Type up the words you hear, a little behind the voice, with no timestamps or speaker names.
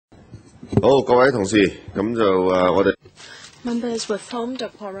好，各位同事，咁就我哋 Members, we've formed the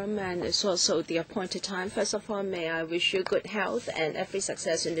quorum and it's also the appointed time. First of all, may I wish you good health and every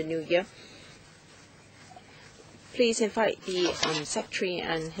success in the new year. Please invite the Secretary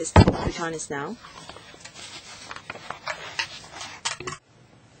and his team to join us now.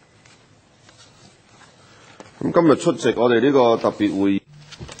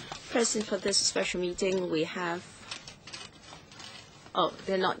 Present for this special meeting, we have. Oh,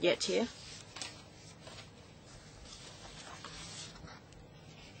 they're not yet here.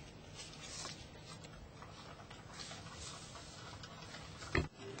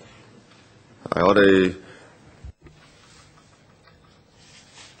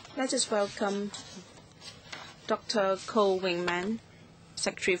 Let us welcome Dr. Ko Wing-man,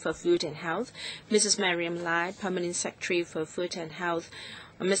 Secretary for Food and Health, Mrs. Mariam Lai, Permanent Secretary for Food and Health,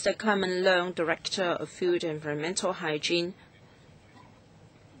 Mr. Clement Leung, Director of Food and Environmental Hygiene,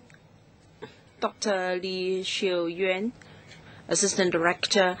 Dr. Lee Xiu-yuan, Assistant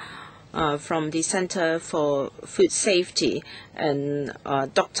Director from the Center for Food Safety, and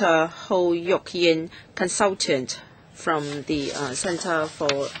Dr. Ho Chun-yin, Consultant from the Center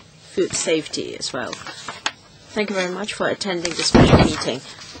for Food Safety as well. Thank you very much for attending this special meeting.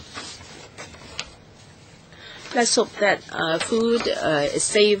 Let's hope that food is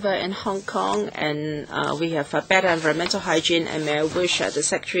safer in Hong Kong and we have a better environmental hygiene, and may I wish the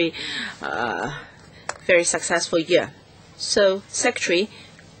Secretary very successful year. So, Secretary,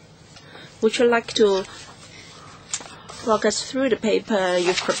 would you like to walk us through the paper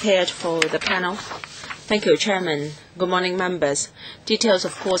you've prepared for the panel? Thank you, Chairman. Good morning, members. Details,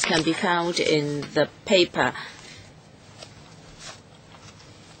 of course, can be found in the paper.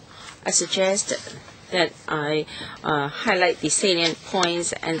 I suggest that I highlight the salient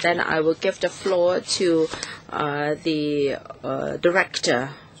points, and then I will give the floor to the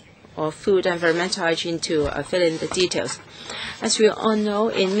Director of Food and Environmental Hygiene to fill in the details. As we all know,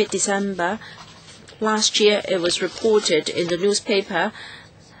 in mid-December last year, it was reported in the newspaper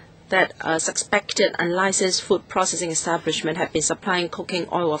that a suspected unlicensed food processing establishment had been supplying cooking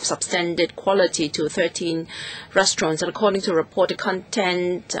oil of substandard quality to 13 restaurants. And according to reported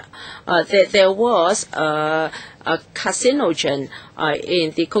content, there was a carcinogen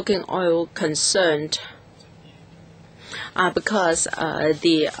in the cooking oil concerned because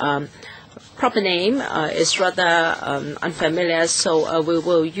the proper name is rather unfamiliar, so we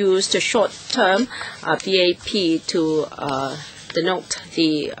will use the short term BAP to denote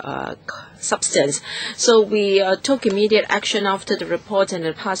the substance. So we took immediate action after the report, and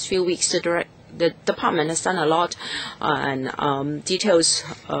in the past few weeks the department has done a lot, and details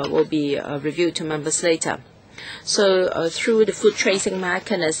will be reviewed to members later. So through the food tracing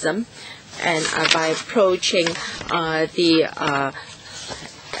mechanism and by approaching the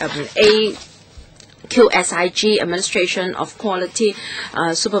QSIG, Administration of Quality,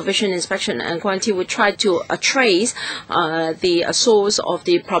 Supervision, Inspection and Quality, we try to trace the source of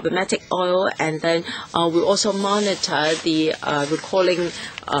the problematic oil, and then we also monitor the recalling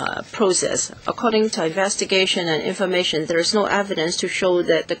process. According to investigation and information, there is no evidence to show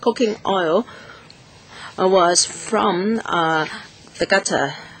that the cooking oil was from the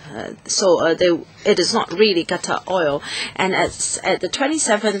gutter. It is not really gutter oil. And at the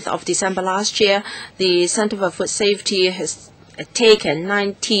 27th of December last year, the Center for Food Safety has taken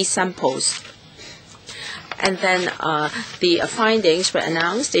 90 samples. And then the findings were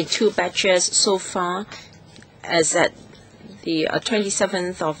announced in 2 batches so far. As at the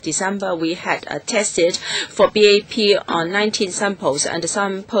 27th of December, we had tested for BAP on 19 samples, and the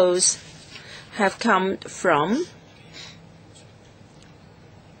samples have come from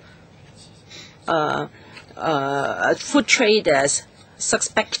food traders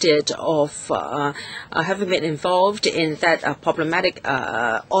suspected of having been involved in that problematic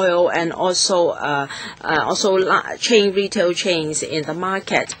oil, and also retail chains in the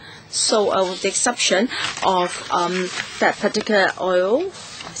market. So with the exception of that particular oil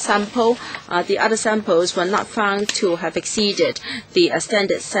sample, the other samples were not found to have exceeded the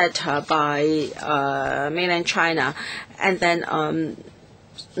standard set by mainland China, and then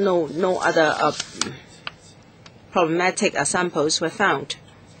no other problematic samples were found.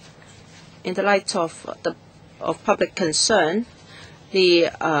 In the light of public concern, the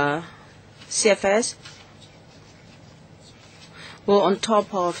CFS Well, on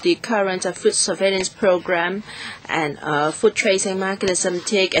top of the current food surveillance program and food tracing mechanism,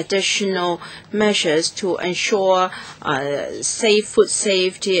 take additional measures to ensure safe food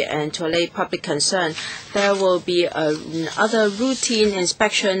safety and to allay public concern. There will be another routine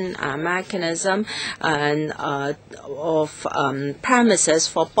inspection mechanism and of premises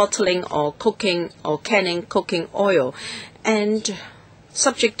for bottling or cooking or canning cooking oil. And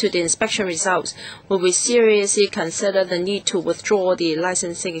subject to the inspection results, will we seriously consider the need to withdraw the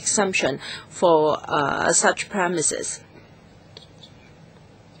licensing exemption for such premises?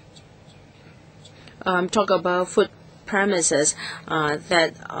 Talk about food premises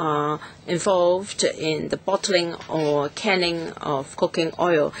that are involved in the bottling or canning of cooking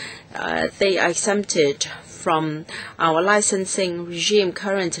oil. They are exempted from our licensing regime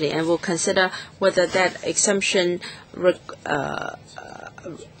currently, and will consider whether that exemption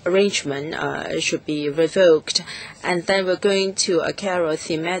arrangement should be revoked. And then we're going to carry a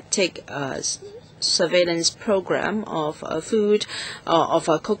thematic surveillance program of food, of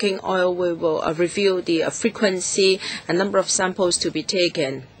cooking oil. We will review the frequency and number of samples to be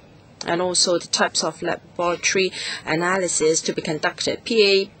taken, and also the types of laboratory analysis to be conducted.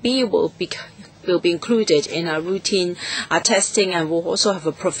 PAB will be included in our routine testing, and will also have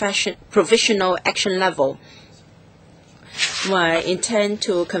a provisional action level. We intend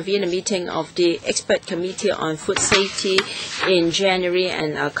to convene a meeting of the expert committee on food safety in January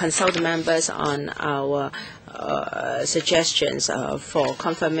and consult the members on our suggestions for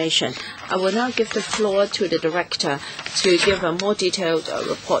confirmation. I will now give the floor to the Director to give a more detailed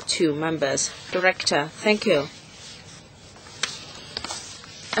report to members. Director, thank you.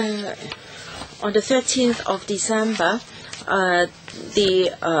 On the 13th of December,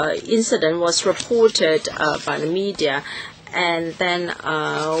 the incident was reported by the media, and then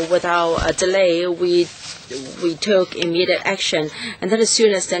without a delay, we took immediate action. And then as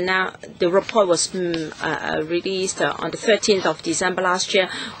soon as the report was released on the 13th of December last year,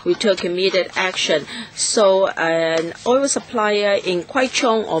 we took immediate action. So an oil supplier in Kwai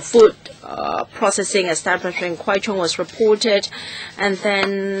Chung, or food processing establishment in Kwai Chung, was reported, and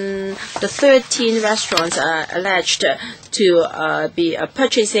then the 13 restaurants are alleged to be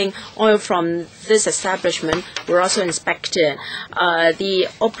purchasing oil from this establishment were also inspected. The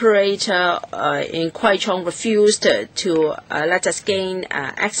operator in Kwai Chung refused to let us gain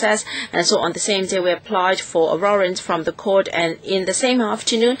access, and so on the same day we applied for a warrant from the court, and in the same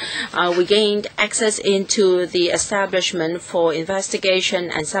afternoon we gained access into the establishment for investigation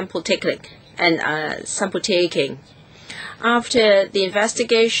and sample taking. After the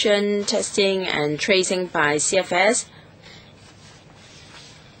investigation, testing and tracing by CFS,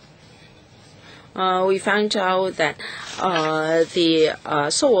 we found out that the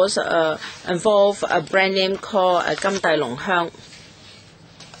source involved a brand name called Gam Dai Long Hang.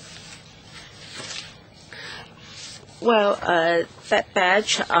 Well, that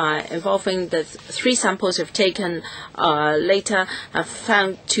batch involving the 3 samples we've taken later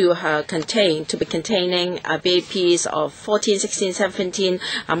found to be containing BAPs of 14, 16, 17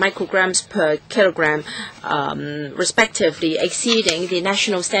 micrograms per kilogram, respectively, exceeding the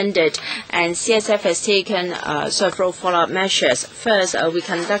national standard. And CSF has taken several follow-up measures. First, we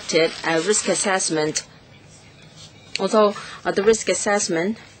conducted a risk assessment. Although the risk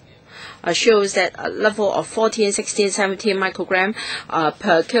assessment shows that a level of 14, 16, 17 microgram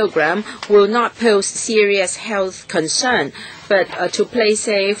per kilogram will not pose serious health concern. But to play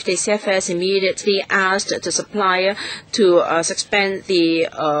safe, the CFS immediately asked the supplier to suspend the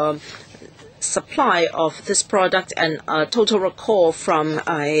supply of this product and total recall from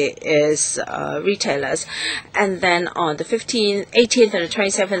its retailers. And then on the 15th, 18th and the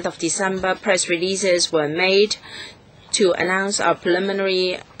 27th of December, press releases were made to announce our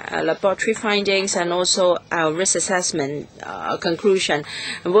preliminary laboratory findings and also our risk assessment conclusion.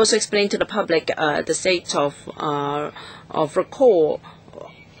 And we also explained to the public the state of recall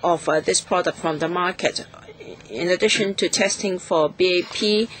of this product from the market. In addition to testing for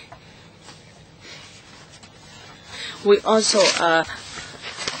BAP, we also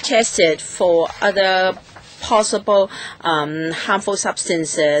tested for other possible harmful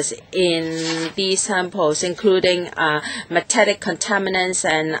substances in these samples, including metallic contaminants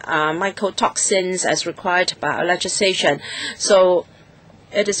and mycotoxins as required by our legislation. So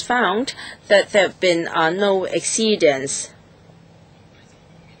it is found that there have been no exceedance.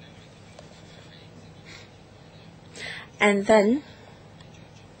 And then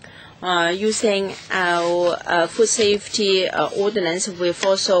Using our food safety ordinance, we've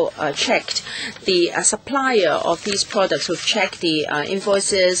also checked the supplier of these products. We've checked the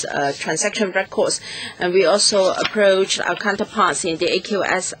invoices, transaction records, and we also approached our counterparts in the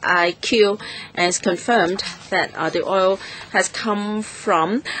AQSIQ and confirmed that the oil has come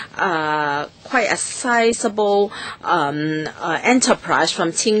from quite a sizable enterprise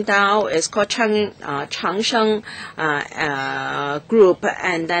from Qingdao. It's called Changsheng Group,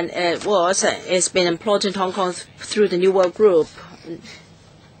 and then it's been employed in Hong Kong through the New World Group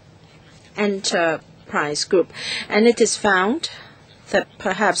Enterprise Group, and it is found that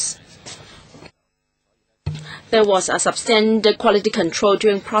perhaps there was a substandard quality control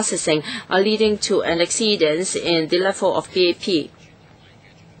during processing, leading to an exceedance in the level of BAP.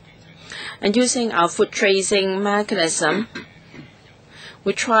 And using our food tracing mechanism,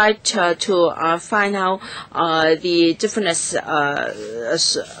 we tried to find out the different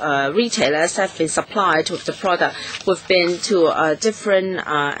retailers that have been supplied with the product. We've been to different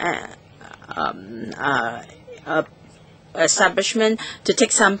establishment to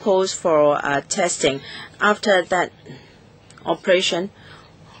take samples for testing. After that operation,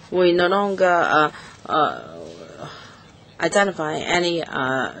 we no longer identify any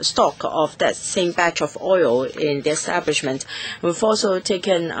stock of that same batch of oil in the establishment. We've also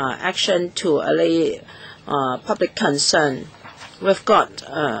taken action to allay public concern. We've got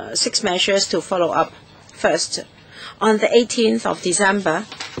 6 measures to follow up. First, on the 18th of December,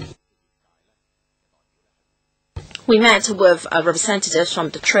 we met with representatives from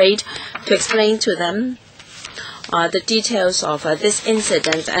the trade to explain to them the details of this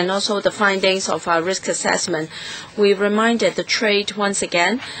incident and also the findings of our risk assessment. We reminded the trade once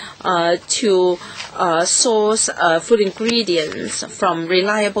again to source food ingredients from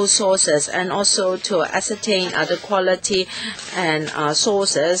reliable sources and also to ascertain the quality and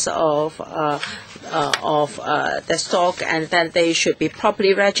sources of the stock, and that they should be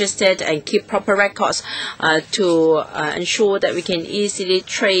properly registered and keep proper records to ensure that we can easily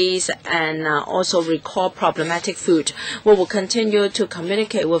trace and also recall problematic food. We will continue to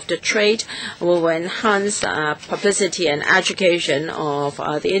communicate with the trade. We will enhance publicity and education of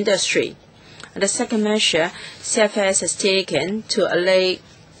the industry. And the second measure CFS has taken to allay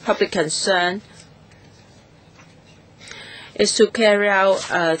public concern is to carry out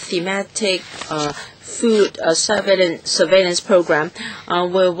a thematic food surveillance program.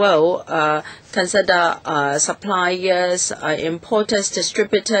 We will consider suppliers, importers,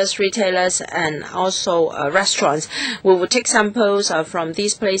 distributors, retailers, and also restaurants. We will take samples from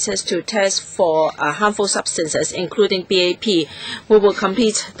these places to test for harmful substances, including BAP. We will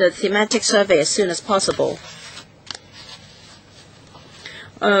complete the thematic survey as soon as possible.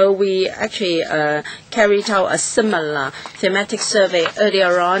 We actually carried out a similar thematic survey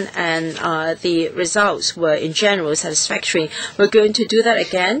earlier on, and the results were in general satisfactory. We're going to do that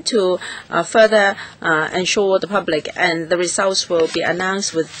again to further ensure the public, and the results will be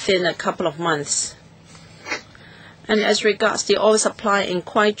announced within a couple of months. And as regards the oil supply in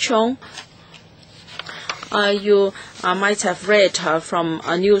Kwai Chung, you might have read from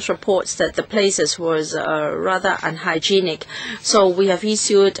news reports that the places was rather unhygienic. So we have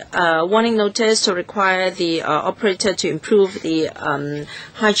issued a warning notice to require the operator to improve the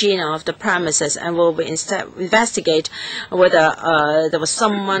hygiene of the premises, and will investigate whether there was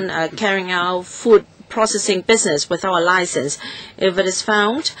someone carrying out food processing business without a license. If it is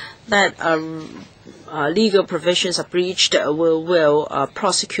found that legal provisions are breached, we will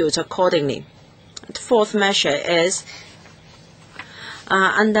prosecute accordingly. The fourth measure is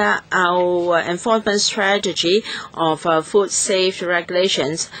under our enforcement strategy of food safety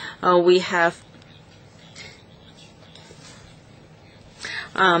regulations, we have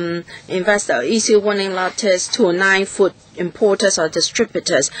issued warning letters to 9 food importers or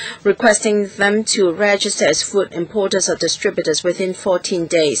distributors, requesting them to register as food importers or distributors within 14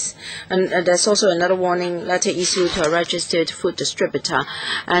 days. And there's also another warning letter issued to a registered food distributor.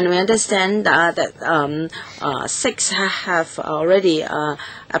 And we understand that 6 have already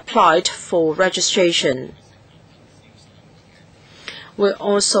applied for registration. We'll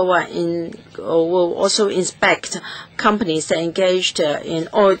also inspect companies that engaged in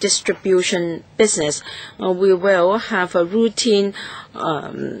oil distribution business. We will have a routine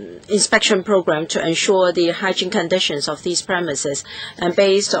inspection program to ensure the hygiene conditions of these premises. And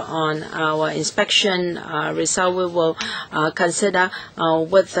based on our inspection result, we will consider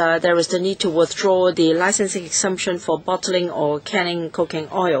whether there is the need to withdraw the licensing exemption for bottling or canning cooking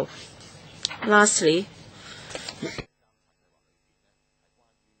oil. Lastly,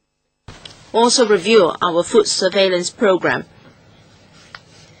 also review our food surveillance program.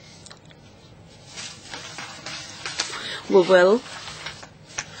 We will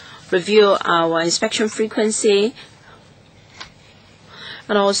review our inspection frequency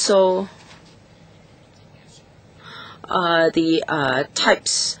and also the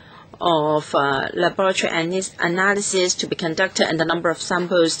types of laboratory analysis to be conducted and the number of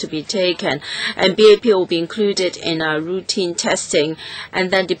samples to be taken. And BAP will be included in routine testing.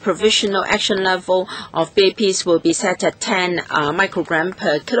 And then the provisional action level of BAPs will be set at 10 microgram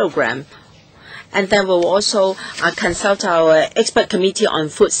per kilogram. And then we will also consult our expert committee on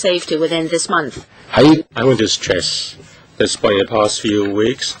food safety within this month. I want to stress that in the past few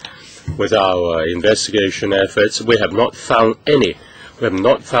weeks, with our investigation efforts, we have not found any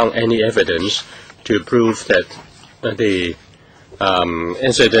evidence to prove that the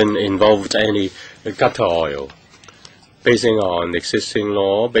incident involved any gutter oil. Basing on existing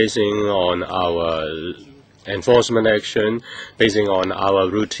law, basing on our enforcement action, basing on our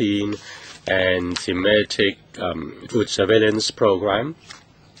routine and thematic food surveillance program,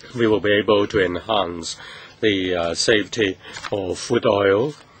 we will be able to enhance the safety of food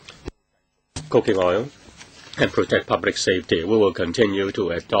oil, cooking oil, and protect public safety. We will continue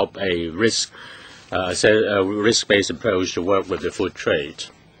to adopt a risk-based approach to work with the food trade.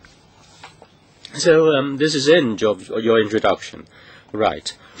 So this is the end of your introduction.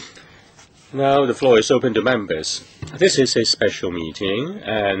 Right. Now the floor is open to members. This is a special meeting,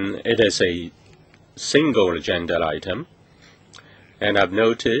 and it is a single agenda item. And I've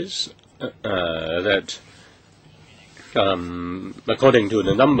noticed that according to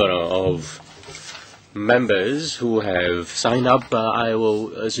the number of members who have signed up, I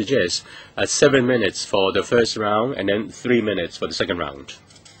will suggest 7 minutes for the first round and then 3 minutes for the second round.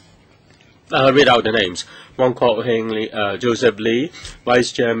 I'll read out the names. Wong Kok-long, Joseph Lee,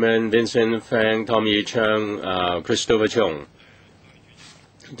 Vice Chairman Vincent Fang, Tommy Chung, Christopher Chung.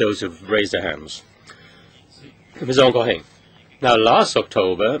 Those who've raised their hands. Ms. Wong Kok-long. Now, last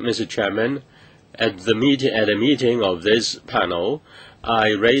October, Mr. Chairman, at a meeting of this panel, I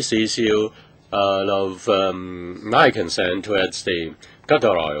raised the issue of my concern towards the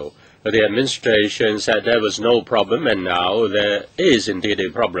gutter oil. The administration said there was no problem, and now there is indeed a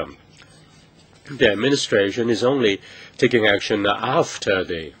problem. The administration is only taking action after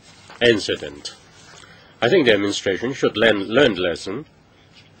the incident. I think the administration should learn the lesson.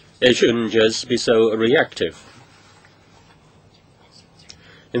 It shouldn't just be so reactive.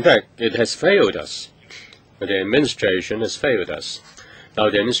 In fact, it has failed us. The administration has failed us. Now,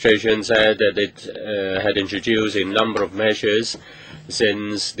 the administration said that it had introduced a number of measures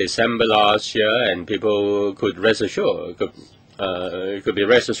since December last year, and people could be rest assured.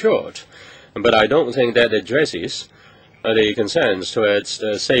 But I don't think that addresses the concerns towards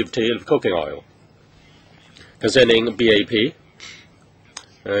the safety of cooking oil. Concerning BAP,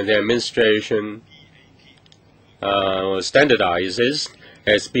 the administration standardizes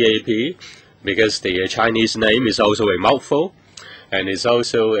as BAP because the Chinese name is also a mouthful, and it's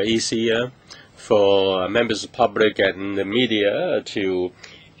also easier for members of the public and the media to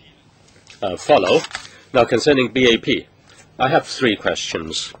follow. Now, concerning BAP, I have 3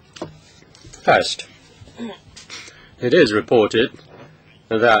 questions. First, it is reported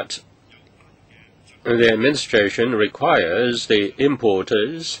that the administration requires the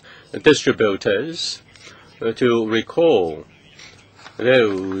importers, the distributors, to recall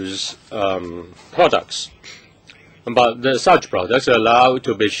those products. But such products are allowed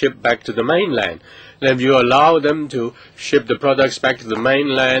to be shipped back to the mainland. Then you allow them to ship the products back to the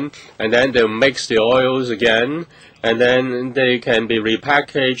mainland, and then they'll mix the oils again, and then they can be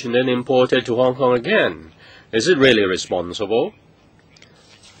repackaged and then imported to Hong Kong again. Is it really responsible?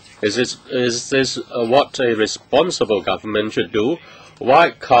 Is this what a responsible government should do?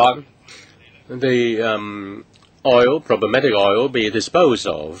 Why can't the problematic oil, be disposed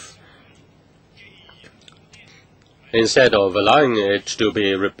of instead of allowing it to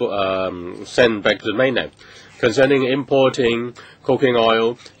be sent back to the mainland? Concerning importing cooking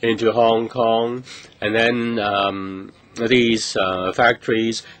oil into Hong Kong, and then these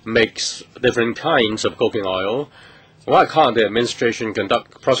factories makes different kinds of cooking oil, why can't the administration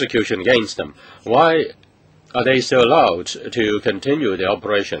conduct prosecution against them? Why are they still allowed to continue the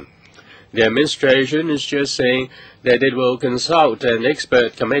operation? The administration is just saying that it will consult an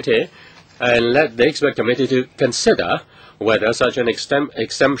expert committee and let the expert committee to consider whether such an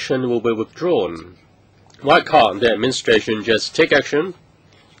exemption will be withdrawn. Why can't the administration just take action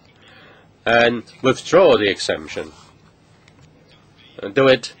and withdraw the exemption?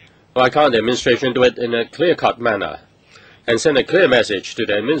 Why can't the administration do it in a clear-cut manner and send a clear message to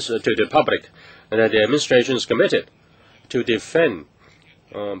the public that the administration is committed to defend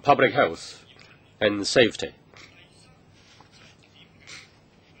public health and safety?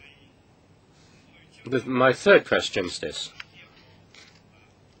 My third question is this.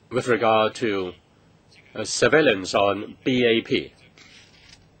 With regard to surveillance on BAP,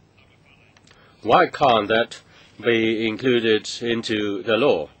 why can't that be included into the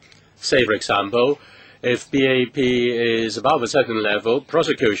law? Say, for example, if BAP is above a certain level,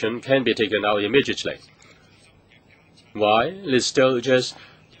 prosecution can be taken out immediately. Why? It's still just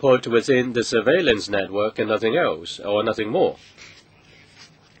put within the surveillance network and nothing else, or nothing more.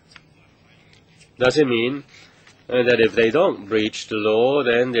 Does it mean that if they don't breach the law,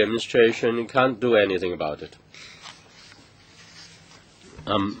 then the administration can't do anything about it?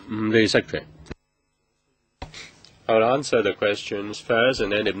 The Secretary. I'll answer the questions first,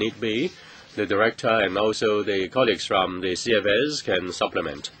 and then if need be, the Director and also the colleagues from the CFS can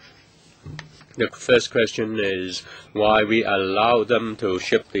supplement. The first question is why we allow them to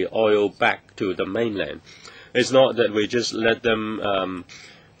ship the oil back to the mainland. It's not that we just let them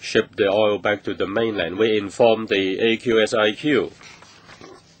ship the oil back to the mainland. We inform the AQSIQ,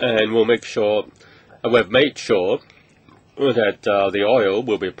 and we'll make sure, we've made sure that the oil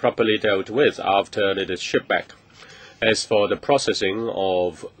will be properly dealt with after it is shipped back. As for the processing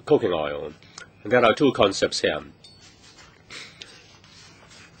of cooking oil, there are two concepts here.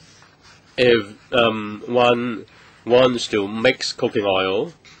 If one wants to mix cooking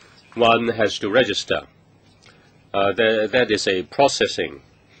oil, one has to register. That is a processing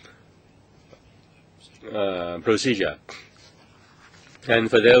procedure. And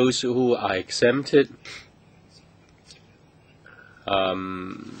for those who are exempted,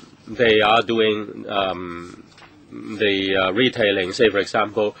 they are doing the retailing, say for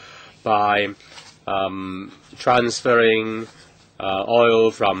example, by transferring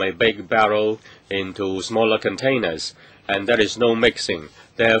oil from a big barrel into smaller containers, and there is no mixing.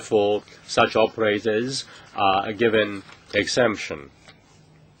 Therefore, such operators are given exemption.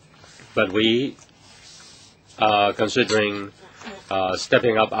 But we are considering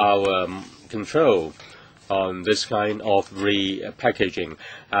stepping up our control on this kind of repackaging,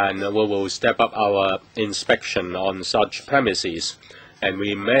 and we will step up our inspection on such premises, and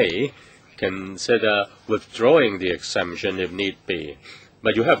we may consider withdrawing the exemption if need be.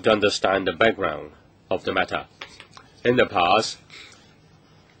 But you have to understand the background of the matter. In the past,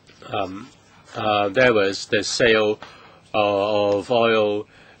 there was the sale of oil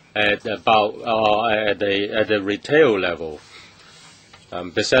at about at the retail level.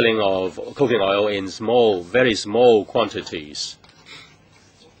 The selling of cooking oil in very small quantities.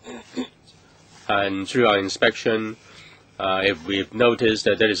 And through our inspection, if we've noticed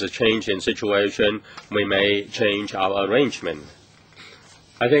that there is a change in situation, we may change our arrangement.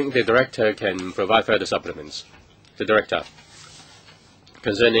 I think the Director can provide further supplements. The Director.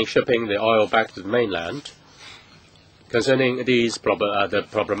 Concerning shipping the oil back to the mainland, concerning the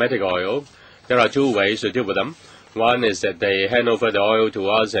problematic oil, there are two ways to deal with them. One is that they hand over the oil to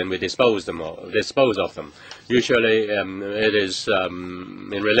us and we dispose of them. Usually it is in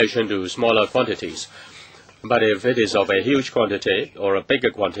relation to smaller quantities. But if it is of a huge quantity or a bigger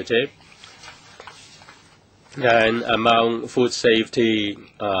quantity, then among food safety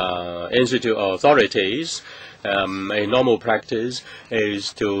institute authorities, a normal practice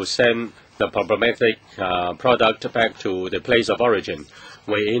is to send the problematic product back to the place of origin.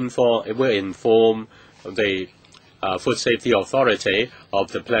 We inform the food safety authority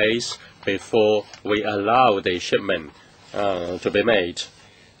of the place before we allow the shipment to be made.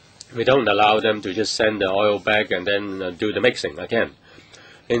 We don't allow them to just send the oil back and then do the mixing again.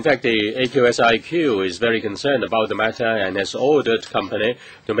 In fact, the AQSIQ is very concerned about the matter and has ordered company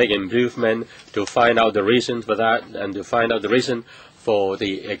to make improvement to find out the reason for that and to find out the reason for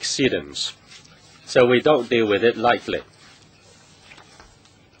the exceedance. So we don't deal with it lightly.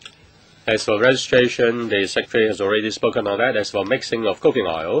 As for registration, the Secretary has already spoken on that. As for mixing of cooking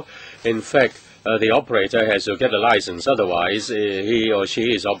oil, in fact, the operator has to get a license. Otherwise, he or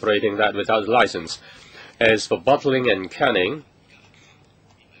she is operating that without a license. As for bottling and canning,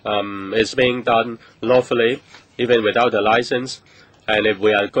 it's being done lawfully, even without a license. And if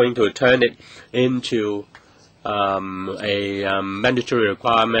we are going to turn it into a mandatory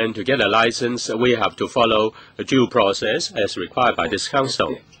requirement to get a license, we have to follow a due process as required by this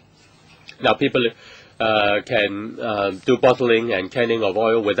Council. Now, people can do bottling and canning of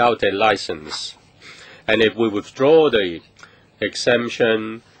oil without a license. And if we withdraw the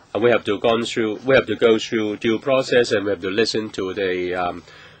exemption, we have to go through due process, and we have to listen to the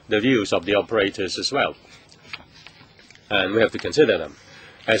views of the operators as well. And we have to consider them.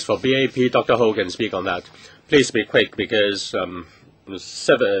 As for BAP, Dr. Ho can speak on that. Please be quick because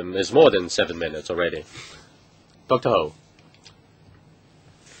it's more than 7 minutes already. Dr. Ho.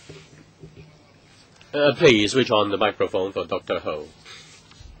 Please switch on the microphone for Dr. Ho.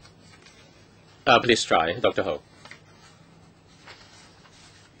 Please try, Dr. Ho.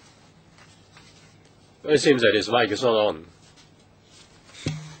 It seems that his mic is not on.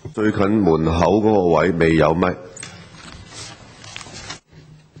 最近門口嗰個位未有咪。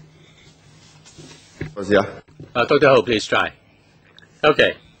我試下。Dr. Ho, please try.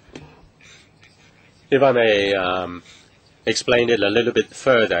 Okay. If I may explain it a little bit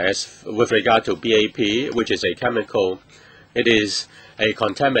further, as with regard to BAP, which is a chemical, it is a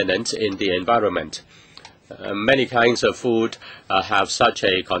contaminant in the environment. Many kinds of food have such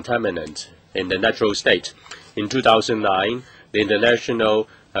a contaminant in the natural state. In 2009, the International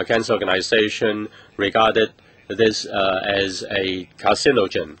Cancer Organization regarded this as a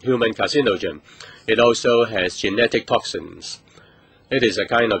carcinogen, human carcinogen. It also has genetic toxins. It is a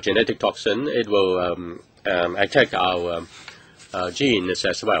kind of genetic toxin. It will attack our genes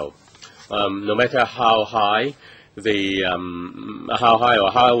as well. No matter how high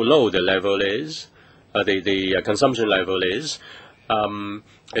or how low the level is, the consumption level is,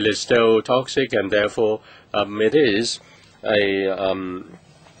 it is still toxic, and therefore it is a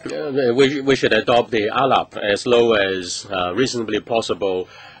we should adopt the ALAP as low as reasonably possible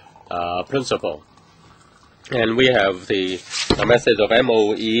principle. And we have the method of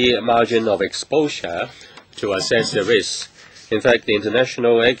MOE, margin of exposure, to assess the risk. In fact, the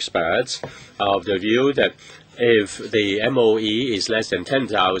international experts are of the view that if the MOE is less than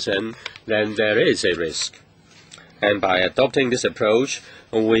 10,000, then there is a risk. And by adopting this approach,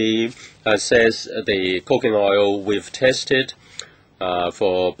 we assess the cooking oil we've tested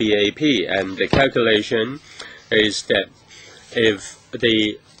for BAP, and the calculation is that if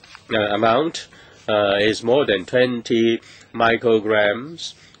the amount is more than 20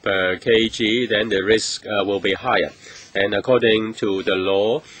 micrograms per kg, then the risk will be higher. And according to the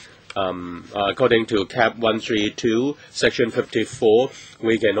law, according to CAP 132, Section 54,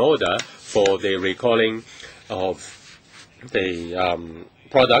 we can order for the recalling of the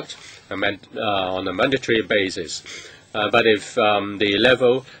product on a mandatory basis. But if the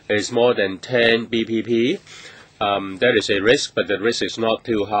level is more than 10 BPP, there is a risk, but the risk is not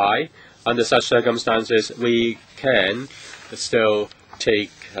too high. Under such circumstances, we can still take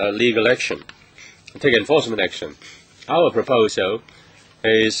legal action, take enforcement action. Our proposal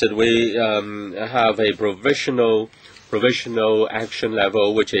is that we have a provisional action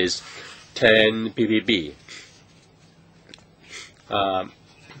level, which is 10 ppb.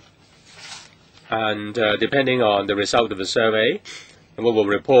 And depending on the result of the survey, we will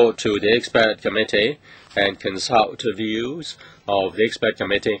report to the expert committee and consult the views of the expert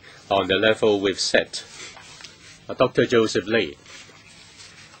committee on the level we've set. Dr. Joseph Lee.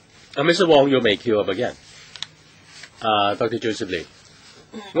 Mr. Wong, you may queue up again. Dr. Joseph Lee.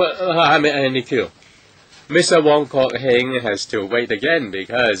 Well, I'm in the queue. Mr. Wong Kok-hing has to wait again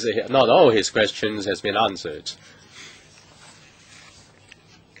because not all his questions has been answered.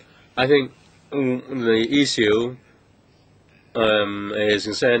 I think the issue is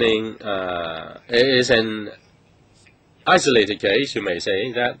concerning is an isolated case, you may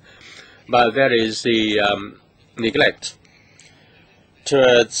say that, but there is the neglect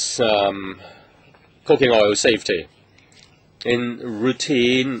towards cooking oil safety. In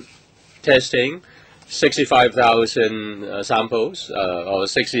routine testing, 65,000 samples or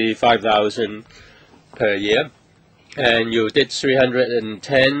 65,000 per year, and you did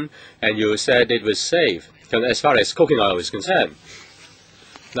 310, and you said it was safe as far as cooking oil is concerned.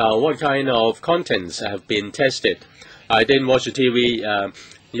 Now, what kind of contents have been tested? I didn't watch the TV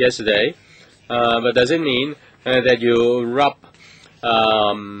yesterday, but does it mean that you rub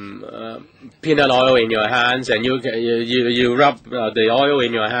peanut oil in your hands, and you rub the oil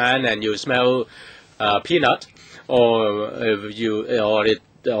in your hand and you smell peanut, or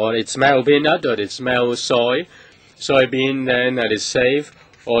it smells peanut, or it smells soybean, then that is safe,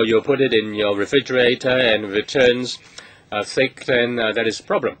 or you put it in your refrigerator and if it turns thick, then that is a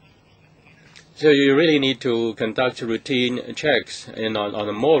problem. So you really need to conduct routine checks on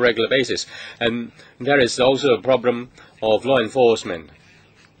a more regular basis. And there is also a problem of law enforcement.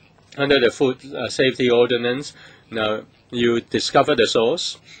 Under the Food Safety Ordinance, now you discover the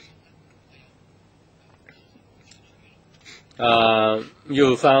source.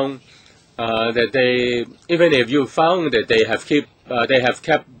 You found that even if you found that they have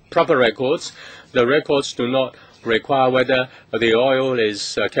kept proper records, the records do not require whether the oil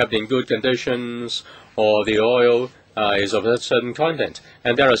is kept in good conditions or the oil is of a certain content.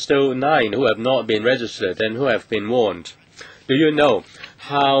 And there are still 9 who have not been registered and who have been warned. Do you know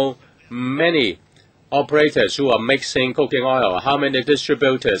how many operators who are mixing cooking oil, how many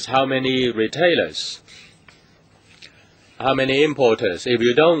distributors, how many retailers, how many importers. If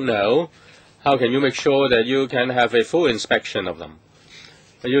you don't know, how can you make sure that you can have a full inspection of them?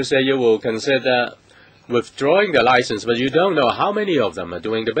 You say you will consider withdrawing the license, but you don't know how many of them are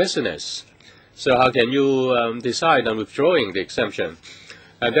doing the business. So how can you decide on withdrawing the exemption?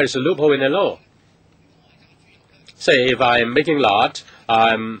 There's a loophole in the law. Say if I am making lard,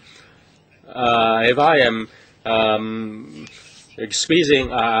 if I am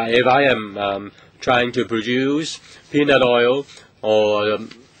if I am trying to produce peanut oil or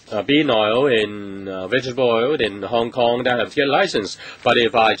bean oil in vegetable oil in Hong Kong, then I have to get a license. But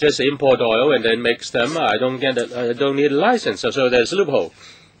if I just import oil and then mix them, I don't need a license. So there's a loophole.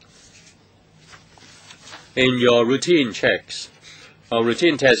 In your routine checks or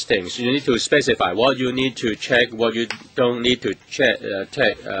routine testings, you need to specify what you need to check, what you don't need to check,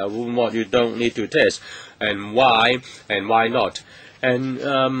 what you don't need to test, and why not. And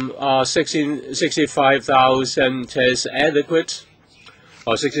are 65,000 tests adequate?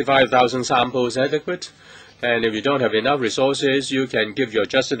 Or 65,000 samples adequate? And if you don't have enough resources, you can give your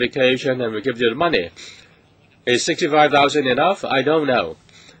justification and we give you the money. Is 65,000 enough? I don't know.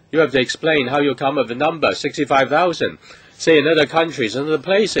 You have to explain how you come up with the number 65,000. Say in other countries, in other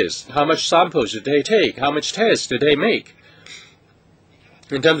places, how much samples do they take? How much tests do they make?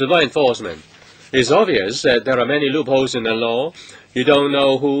 In terms of law enforcement, it's obvious that there are many loopholes in the law. You don't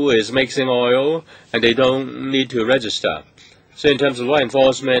know who is mixing oil, and they don't need to register. So in terms of law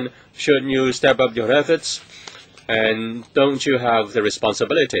enforcement, shouldn't you step up your efforts? And don't you have the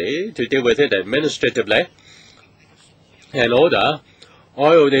responsibility to deal with it administratively? And order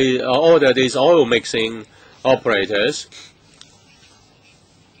these oil mixing operators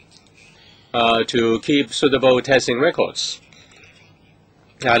to keep suitable testing records.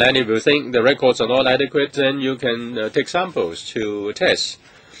 And then if you think the records are not adequate, then you can take samples to test,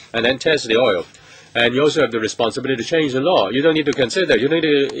 and then test the oil. And you also have the responsibility to change the law. You don't need to consider, you don't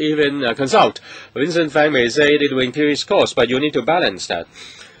need to even consult. Vincent Fang may say it will increase costs, but you need to balance that.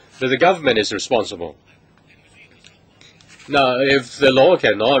 So the government is responsible. Now, if the law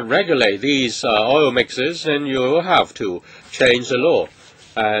cannot regulate these oil mixes, then you will have to change the law.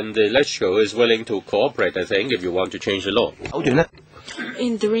 And the legislature is willing to cooperate, I think, if you want to change the law.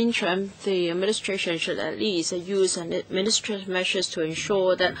 In the interim, the administration should at least use administrative measures to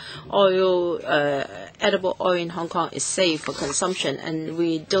ensure that edible oil in Hong Kong is safe for consumption, and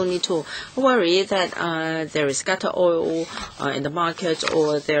we don't need to worry that there is gutter oil in the market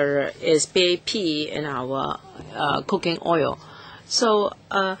or there is BAP in our cooking oil. So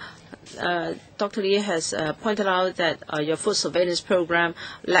Dr. Lee has pointed out that your food surveillance program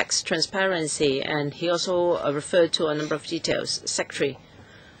lacks transparency, and he also referred to a number of details. Secretary,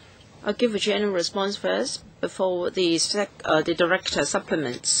 I'll give a general response first before the director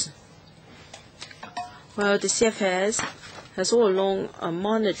supplements. Well, the CFS has all along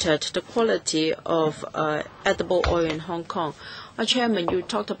monitored the quality of edible oil in Hong Kong. Chairman, you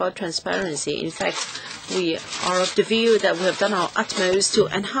talked about transparency. In fact, we are of the view that we have done our utmost to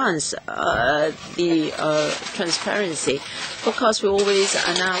enhance the transparency, because we always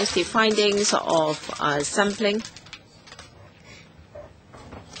announce the findings of sampling.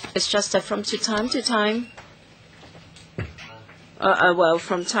 It's just that from time to time,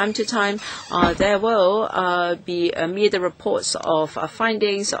 from time to time, there will be media reports of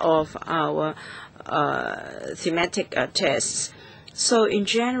findings of our thematic tests. So in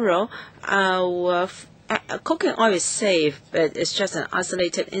general, our cooking oil is safe, but it's just an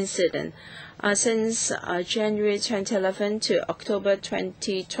isolated incident. Since January 2011 to October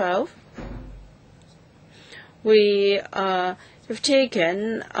 2012, we have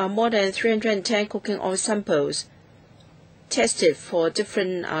taken more than 310 cooking oil samples, tested for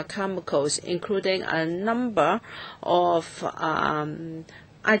different chemicals, including a number of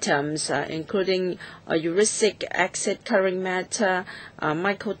items, including uric acid, coloring matter,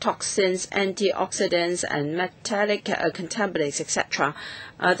 mycotoxins, antioxidants, and metallic contaminants, etc.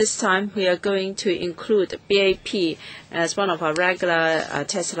 This time, we are going to include BAP as one of our regular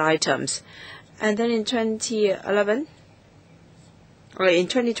tested items. And then in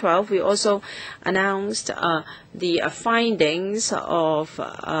 2012, we also announced the findings of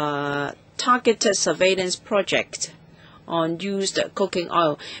targeted surveillance project on used cooking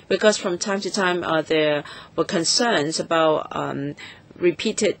oil, because from time to time there were concerns about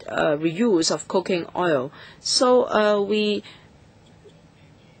repeated reuse of cooking oil. So we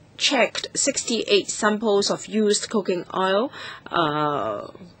checked 68 samples of used cooking oil,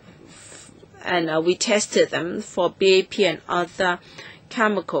 and we tested them for BAP and other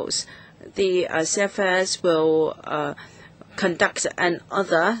chemicals. the CFS will conduct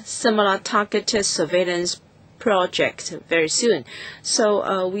another similar targeted surveillance project very soon.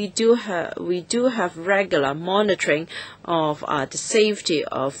 So we do have regular monitoring of the safety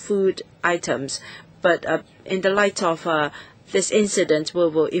of food items. But in the light of this incident, we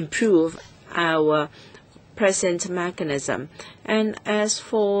will improve our present mechanism. And as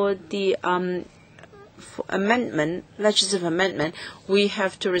for the legislative amendment, we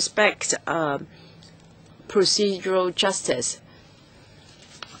have to respect procedural justice.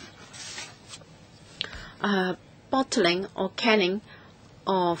 Bottling or canning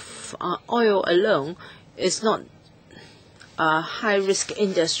of oil alone is not a high-risk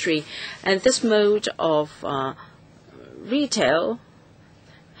industry, and this mode of retail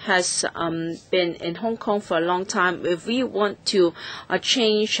has been in Hong Kong for a long time. If we want to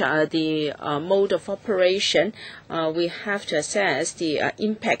change the mode of operation, we have to assess the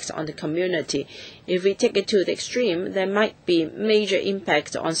impact on the community. If we take it to the extreme, there might be major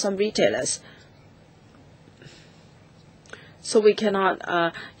impact on some retailers. So we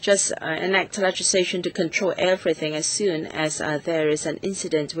cannot just enact legislation to control everything. As soon as there is an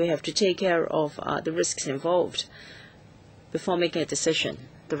incident, we have to take care of the risks involved before making a decision.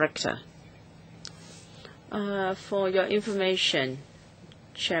 Director. For your information,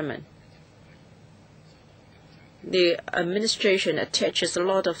 Chairman, the administration attaches a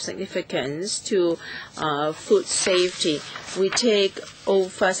lot of significance to food safety. We take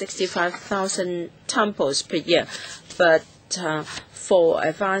over 65,000 samples per year, but for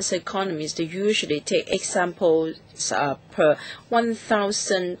advanced economies, they usually take 8 samples per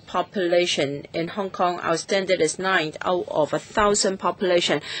 1,000 population. In Hong Kong, our standard is 9 out of 1,000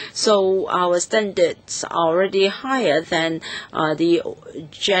 population. So our standards are already higher than the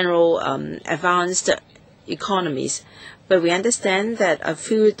general advanced economies. But we understand that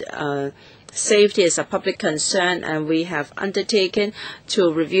food safety is a public concern, and we have undertaken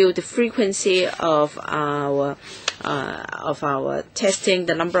to review the frequency of our testing,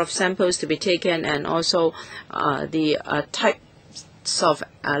 the number of samples to be taken, and also the types of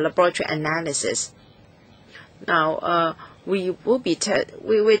laboratory analysis. Now, we're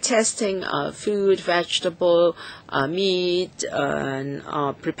testing food, vegetable, meat, and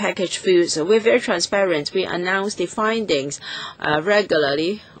prepackaged foods. So we're very transparent. We announce the findings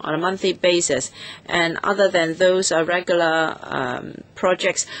regularly on a monthly basis. And other than those regular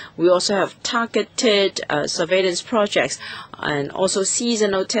projects, we also have targeted surveillance projects and also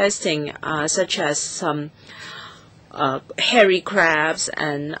seasonal testing, such as some hairy crabs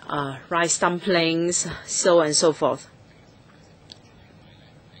and rice dumplings, so on and so forth.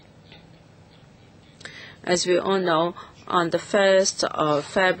 As we all know, on the 1st of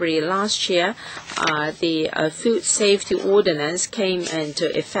February last year, the Food Safety Ordinance came into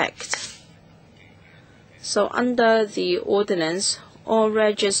effect. So under the ordinance, all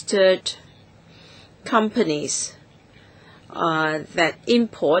registered companies that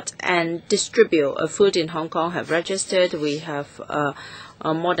import and distribute food in Hong Kong have registered. We have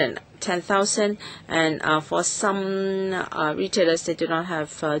more than 10,000, and for some retailers, they do not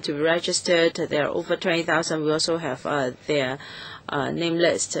have to be registered. There are over 20,000. We also have their name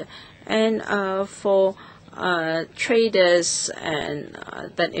list. And for traders and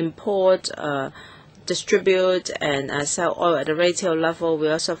that import, distribute, and sell oil at the retail level, we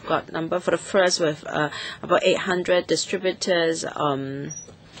also have got number. For the first, with about 800 distributors,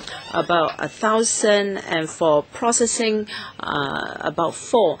 about 1,000, and for processing, about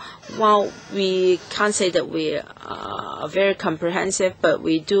 4. While we can't say that we are very comprehensive, but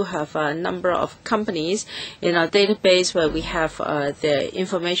we do have a number of companies in our database where we have their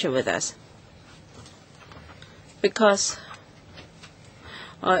information with us, because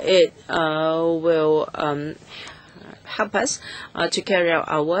it will help us to carry out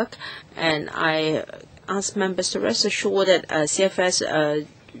our work. And I ask members to rest assured that CFS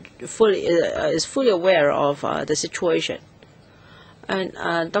is fully aware of the situation. And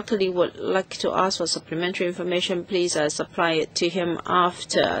Dr. Lee would like to ask for supplementary information. Please supply it to him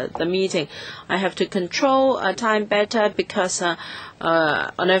after the meeting. I have to control time better because on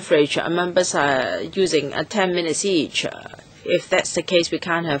average, members are using 10 minutes each. If that's the case, we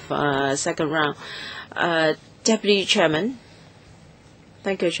can't have a second round. Deputy Chairman.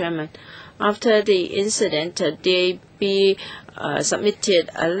 Thank you, Chairman. After the incident, DAB submitted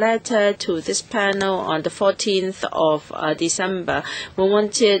a letter to this panel on the 14th of December. We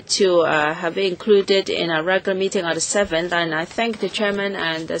wanted to have it included in our regular meeting on the 7th, and I thank the Chairman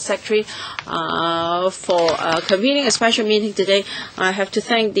and the Secretary for convening a special meeting today. I have to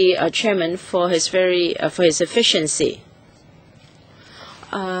thank the Chairman for his efficiency.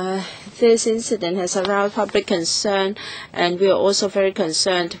 this incident has aroused public concern, and we are also very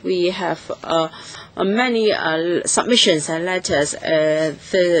concerned. We have many submissions and letters,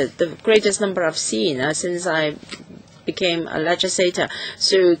 the greatest number I've seen since I became a legislator,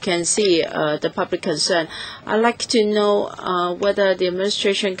 so you can see the public concern. I'd like to know whether the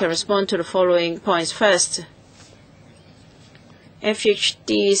administration can respond to the following points. First,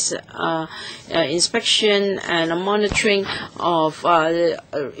 FHD's inspection and monitoring of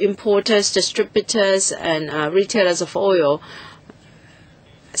importers, distributors, and retailers of oil.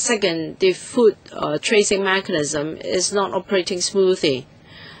 Second, the food tracing mechanism is not operating smoothly.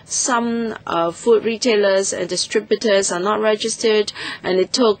 Some food retailers and distributors are not registered, and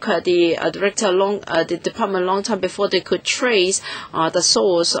it took the department a long time before they could trace the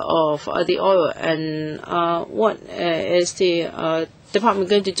source of the oil. And what is the department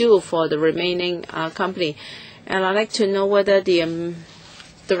going to do for the remaining company? And I'd like to know whether the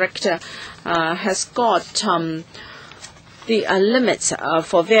director has got the limits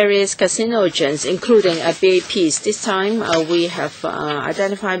for various carcinogens, including BAPs. This time we have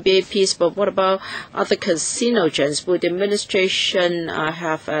identified BAPs, but what about other carcinogens? Would the administration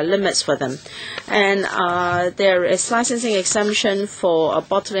have limits for them? And there is licensing exemption for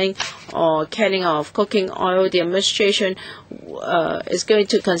bottling or canning of cooking oil. The administration is going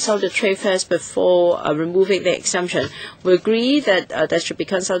to consult the trade first before removing the exemption. We agree that there should be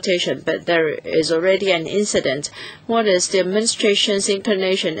consultation, but there is already an incident. What is the administration's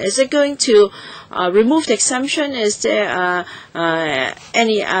inclination? Is it going to remove the exemption? Is there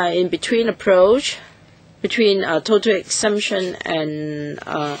any in-between approach between total exemption and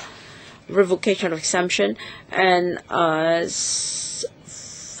revocation of exemption? And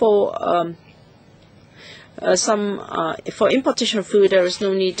for importation of food, there is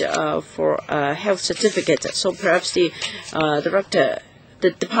no need for a health certificate. So perhaps the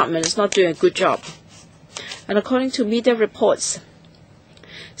department is not doing a good job. And according to media reports,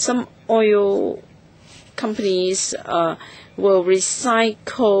 some oil companies will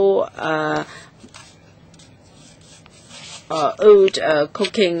recycle old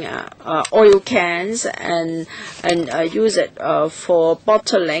cooking oil cans and use it for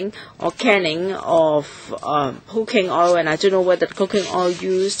bottling or canning of cooking oil. And I don't know whether the cooking oil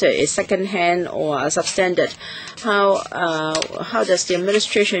used is second-hand or substandard. How does the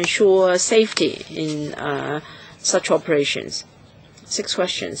administration ensure safety in such operations? 6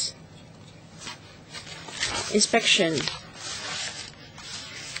 questions. Inspection.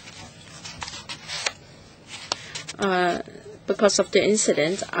 Because of the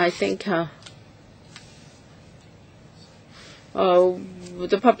incident, I think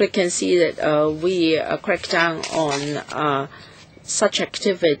the public can see that we crack down on such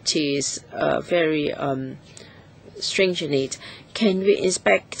activities very stringently. Can we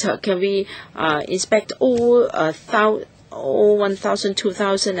inspect? All 1,000,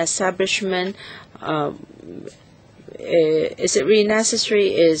 2,000 establishments? Is it really necessary?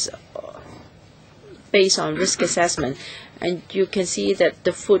 Is based on risk assessment, and you can see that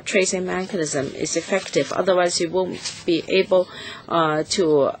the food tracing mechanism is effective. Otherwise, you won't be able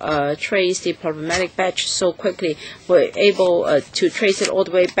to trace the problematic batch so quickly. We're able to trace it all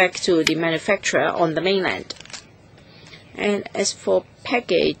the way back to the manufacturer on the mainland. And as for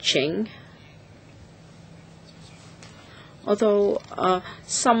packaging, although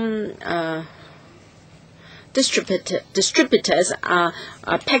some distributors are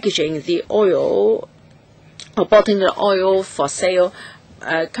packaging the oil or bottling the oil for sale,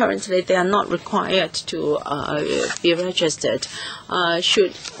 currently they are not required to be registered.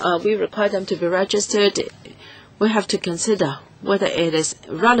 Should we require them to be registered? We have to consider whether it is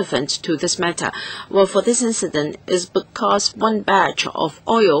relevant to this matter. Well, for this incident is because one batch of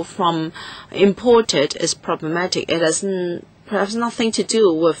oil from imported is problematic. It has perhaps nothing to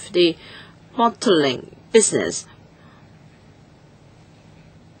do with the bottling business.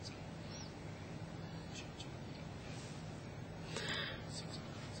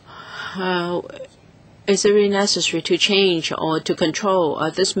 Is it really necessary to change or to control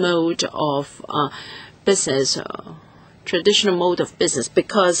this mode of business, traditional mode of business,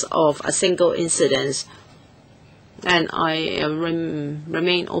 because of a single incident? And I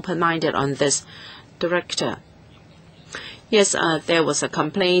remain open-minded on this. Director. Yes, there was a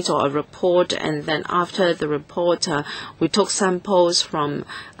complaint or a report, and then after the report, we took samples from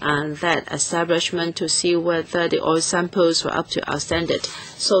that establishment to see whether the oil samples were up to our standard.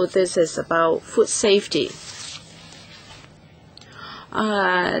 So this is about food safety.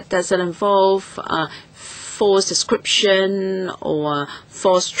 Does it involve false description or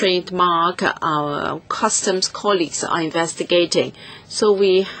false trademark? Our customs colleagues are investigating. So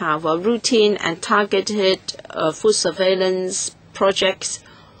we have routine and targeted food surveillance projects,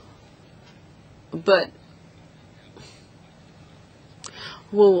 but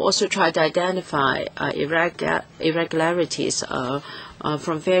we'll also try to identify irregularities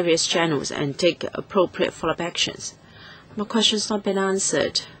from various channels and take appropriate follow-up actions. My question's not been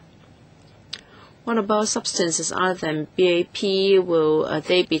answered. What about substances other than BAP? Will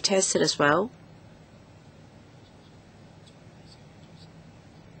they be tested as well?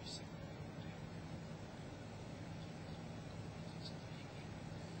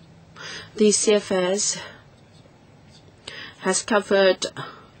 The CFS has covered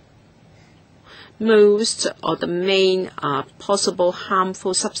most of the main possible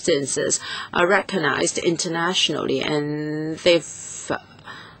harmful substances are recognized internationally, and they've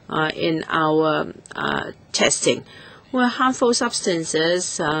in our testing, where harmful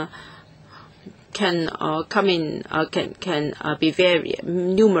substances can come in, can be very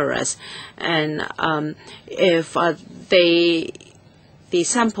numerous, and if the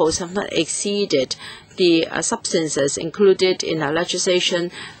samples have not exceeded the substances included in our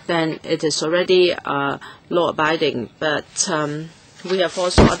legislation, then it is already law-abiding. But we have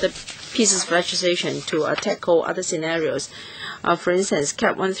also other pieces of legislation to tackle other scenarios. For instance,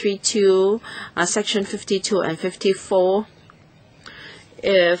 Cap 132, Section 52 and 54.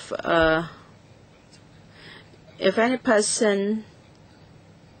 If any person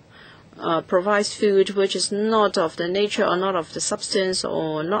provides food which is not of the nature or not of the substance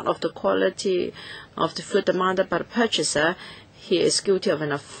or not of the quality of the food demanded by the purchaser, he is guilty of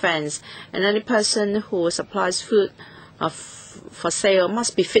an offense. And any person who supplies food for sale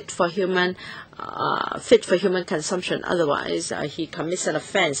must be fit for human consumption. Otherwise, he commits an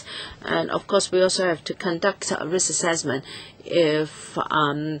offense. And of course, we also have to conduct a risk assessment. If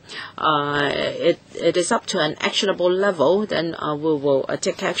it is up to an actionable level, then we will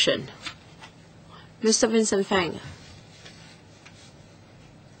take action. Mr. Vincent Fang.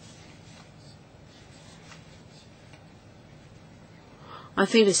 I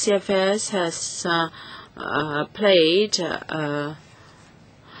think the CFS has played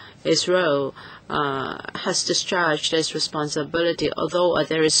its role, has discharged its responsibility, although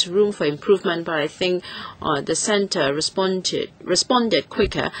there is room for improvement, but I think the center responded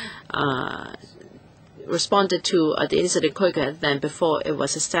quicker, responded to the incident quicker than before it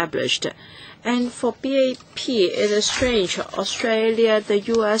was established. And for BAP, it is strange. Australia, the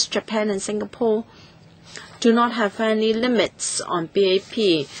US, Japan, and Singapore do not have any limits on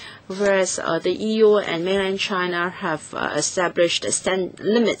BAP, whereas the EU and mainland China have established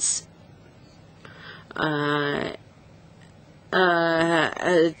limits to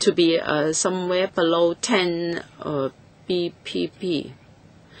be somewhere below 10 BPP.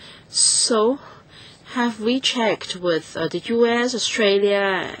 So, have we checked with the US,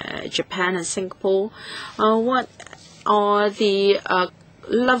 Australia, Japan, and Singapore? What are the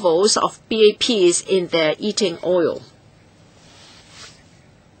levels of BAPs in their eating oil?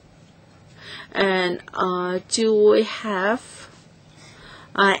 And do we have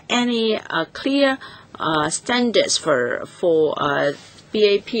any clear standards for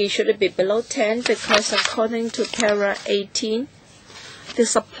BAP? Should it be below 10? Because according to Para 18, the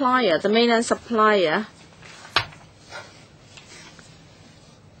supplier, the mainland supplier,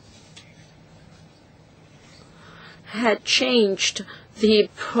 had changed the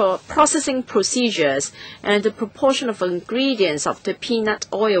processing procedures and the proportion of ingredients of the peanut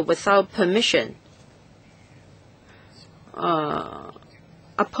oil without permission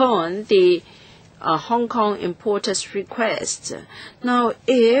upon the Hong Kong importer's request. Now,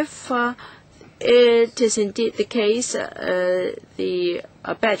 if it is indeed the case, the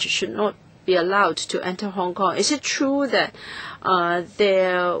batch should not be allowed to enter Hong Kong. Is it true that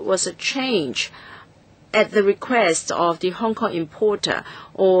there was a change at the request of the Hong Kong importer,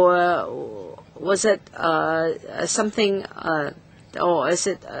 or was it something, or was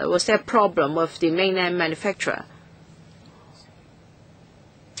there a problem with the mainland manufacturer?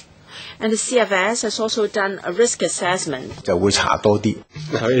 And the CFS has also done a risk assessment.就會查多啲.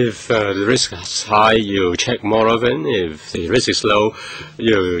 If the risk is high, you check more often. If the risk is low,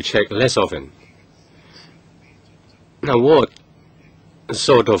 you check less often. Now, what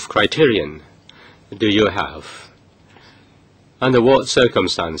sort of criterion do you have? Under what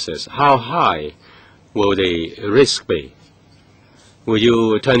circumstances? How high will the risk be? Will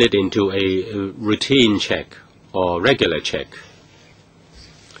you turn it into a routine check or regular check?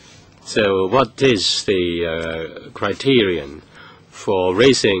 So what is the criterion for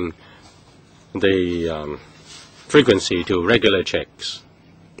raising the frequency to regular checks?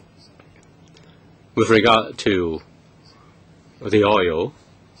 With regard to the oil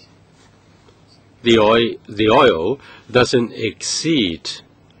doesn't exceed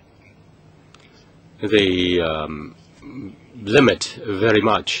the limit very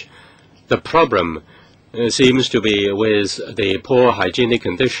much. The problem seems to be with the poor hygienic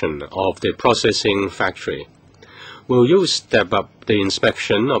condition of the processing factory. Will you step up the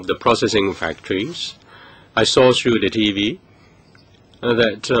inspection of the processing factories? I saw through the TV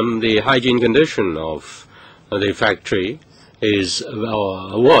that the hygiene condition of the factory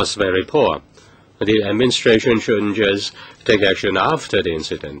was very poor. The administration shouldn't just take action after the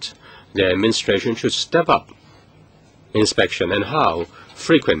incident. The administration should step up inspection. And how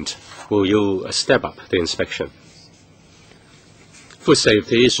frequent will you step up the inspection? Food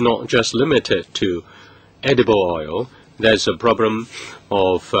safety is not just limited to edible oil. There's a problem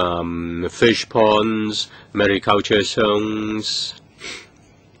of fish ponds, mariculture zones.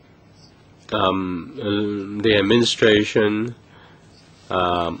 The administration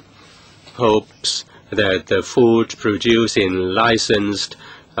hopes that the food produced in licensed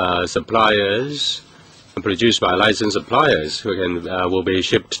suppliers, produced by licensed suppliers, who will be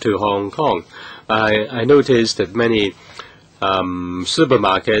shipped to Hong Kong. I noticed that many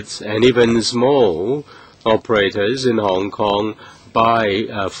supermarkets and even small operators in Hong Kong buy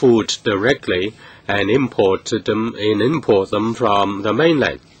food directly and import them from the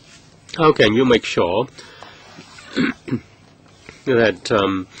mainland. How can you make sure that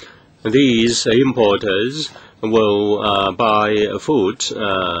these importers will buy food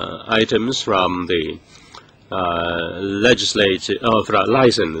items from the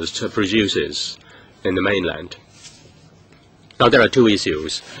licensed producers in the mainland? Now, there are two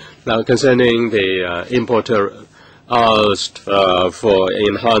issues. Now, concerning the importer asked for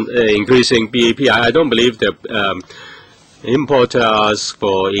increasing BAP, I don't believe the importer asks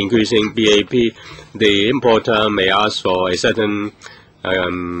for increasing BAP. The importer may ask for a certain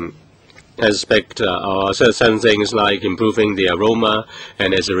aspect or certain things like improving the aroma,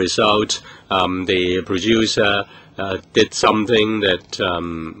 and as a result, the producer did something that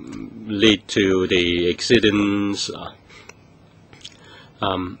lead to the exceedance.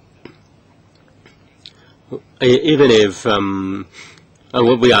 Even if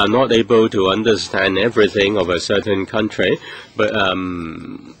we are not able to understand everything of a certain country, but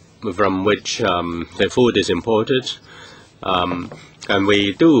from which the food is imported, and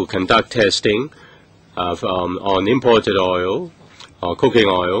we do conduct testing on imported oil or cooking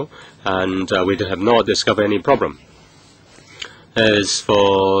oil, and we have not discovered any problem. As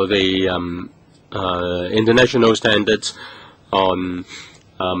for the international standards on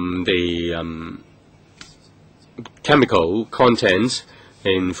the chemical contents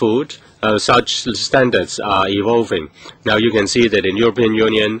in food, such standards are evolving. Now you can see that in European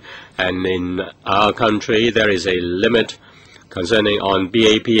Union and in our country there is a limit. Concerning on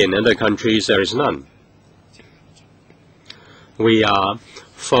BAP in other countries, there is none. We are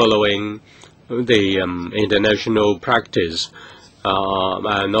following the international practice,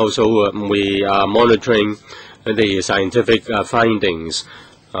 and also we are monitoring the scientific findings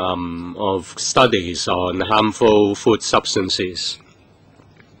of studies on harmful food substances.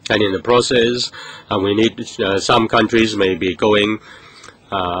 And in the process, we need some countries may be going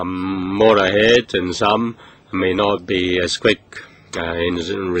more ahead, and some may not be as quick in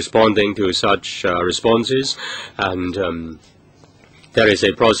responding to such responses, and there is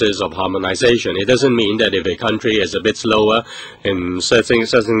a process of harmonization. It doesn't mean that if a country is a bit slower in setting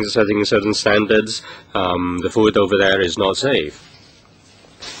certain standards, the food over there is not safe.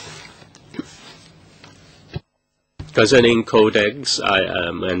 Concerning codex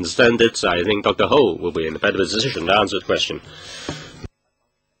and standards, I think Dr. Ho will be in a better position to answer the question.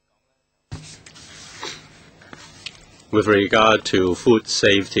 With regard to food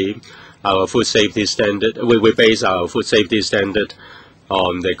safety, our food safety standard, we base our food safety standard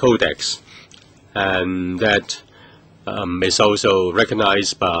on the codex, and that is also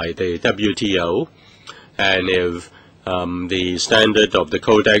recognized by the WTO. And if the standard of the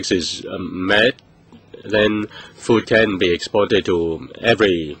codex is met, then food can be exported to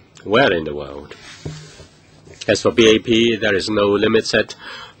everywhere in the world. As for BAP, there is no limit set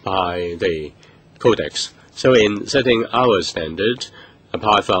by the codex. So in setting our standard,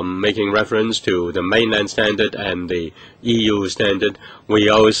 apart from making reference to the mainland standard and the EU standard, we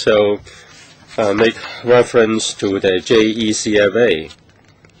also make reference to the JECFA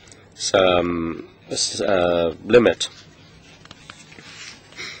limit.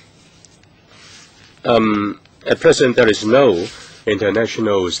 At present, there is no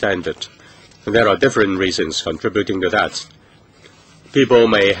international standard. There are different reasons contributing to that. People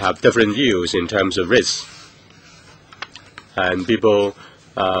may have different views in terms of risks. and people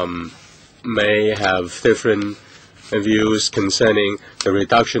may have different views concerning the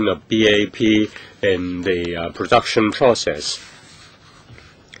reduction of BAP in the production process.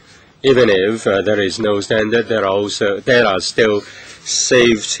 Even if there is no standard, there are still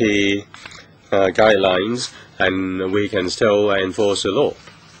safety guidelines, and we can still enforce the law.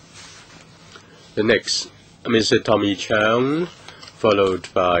 The next, Mr. Tommy Chang, followed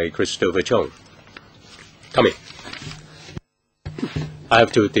by Christopher Chong. Tommy. I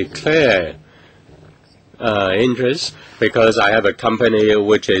have to declare interest because I have a company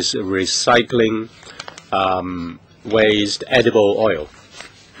which is recycling waste edible oil.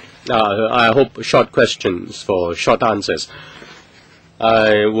 I hope short questions for short answers.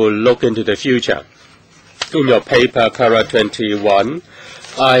 I will look into the future. In your paper, para 21,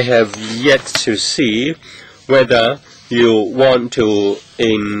 I have yet to see whether you want to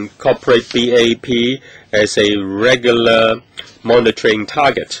incorporate BAP as a regular monitoring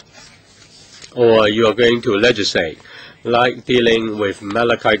target, or you are going to legislate, like dealing with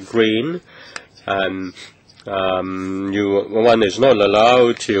malachite green, and one is not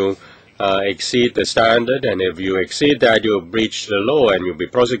allowed to exceed the standard, and if you exceed that, you breach the law and you'll be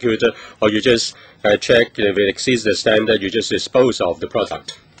prosecuted, or you just check if it exceeds the standard, you just dispose of the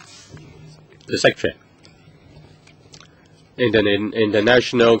product. The Secretary. In the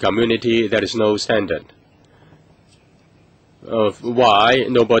international community, there is no standard. Why?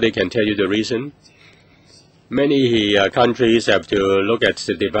 Nobody can tell you the reason. Many countries have to look at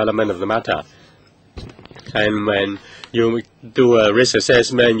the development of the matter. And when you do a risk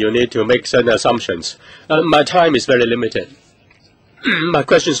assessment, you need to make certain assumptions. My time is very limited. My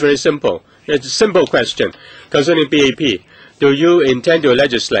question is very simple. It's a simple question concerning BAP. Do you intend to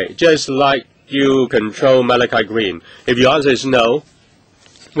legislate just like you control malachite green? If your answer is no,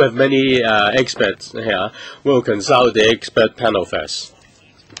 we have many experts here. We'll consult the expert panel first.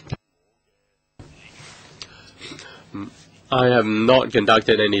 I have not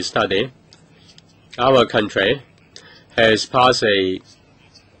conducted any study. Our country has passed a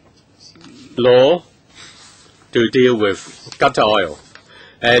law to deal with gutter oil.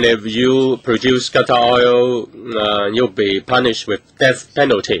 And if you produce gutter oil, you'll be punished with death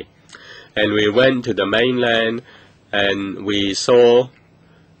penalty. And we went to the mainland and we saw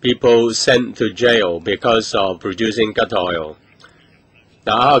people sent to jail because of producing gutter oil.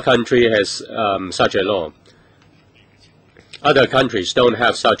 Now, our country has such a law. Other countries don't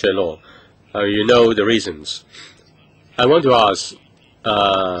have such a law. You know the reasons. I want to ask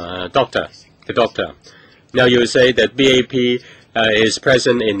the doctor. Now you say that BAP is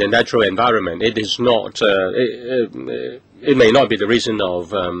present in the natural environment. It is not. It may not be the reason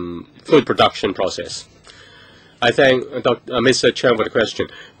of food production process. I thank Mr. Chen for the question.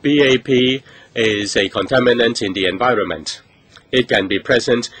 BAP is a contaminant in the environment. It can be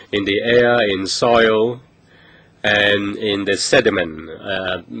present in the air, in soil, and in the sediment,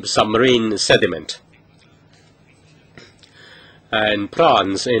 submarine sediment. And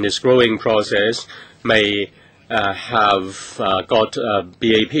plants in its growing process may have got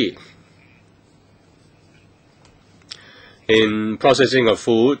BAP. In processing of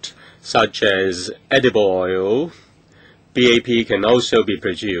food, such as edible oil, BAP can also be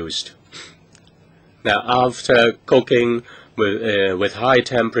produced. Now, after cooking with high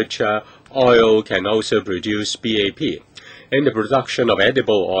temperature, oil can also produce BAP. In the production of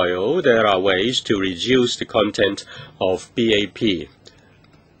edible oil, there are ways to reduce the content of BAP. It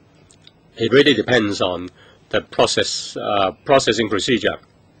really depends on the processing procedure.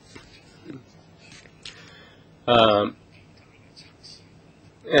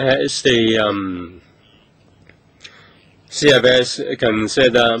 As the CFS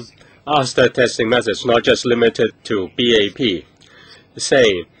consider after testing methods not just limited to BAP.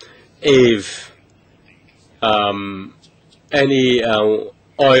 Say, if any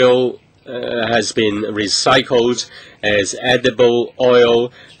oil has been recycled as edible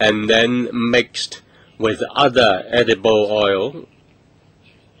oil and then mixed with other edible oil,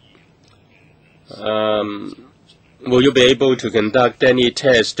 will you be able to conduct any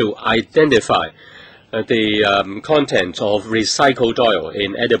tests to identify the content of recycled oil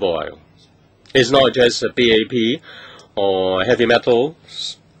in edible oil? It's not just BAP or heavy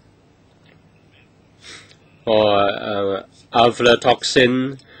metals or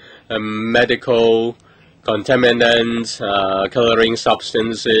aflatoxin, medical contaminants, coloring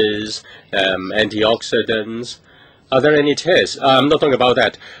substances, antioxidants. Are there any tests? I'm not talking about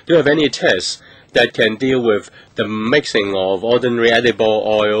that. Do you have any tests that can deal with the mixing of ordinary edible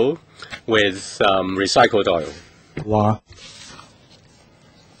oil with recycled oil? Wow.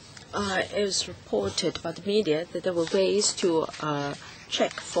 It was reported by the media that there were ways to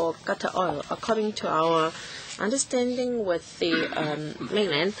check for gutter oil. According to our understanding with the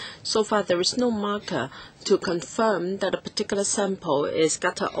mainland, so far there is no marker to confirm that a particular sample is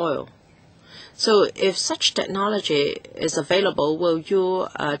gutter oil. So if such technology is available, will you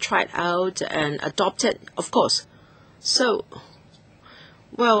try it out and adopt it? Of course. So,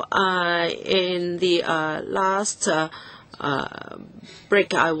 well, in the last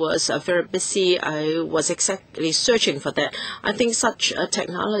break, I was very busy. I was exactly searching for that. I think such a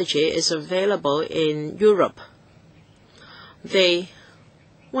technology is available in Europe. They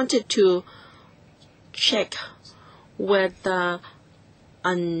wanted to check whether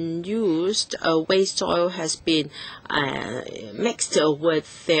unused waste oil has been mixed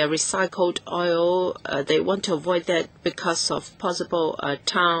with their recycled oil. They want to avoid that because of possible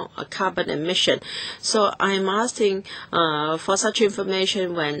carbon emission. So I'm asking for such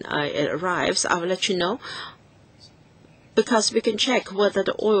information when it arrives. I will let you know, because we can check whether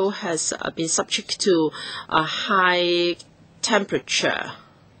the oil has been subject to a high temperature.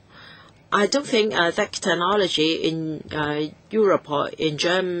 I don't think that technology in Europe or in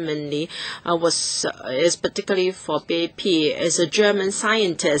Germany is particularly for BAP. As a German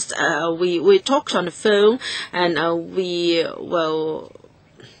scientist, we talked on the phone, and we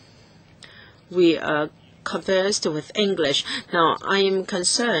conversed with English. Now I am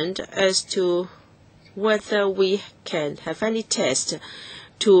concerned as to whether we can have any test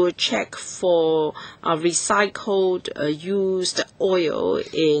to check for recycled used oil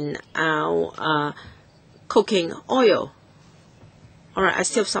in our cooking oil. All right, I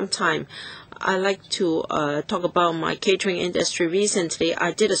still have some time. I'd like to talk about my catering industry. Recently,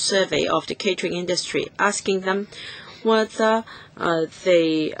 I did a survey of the catering industry, asking them whether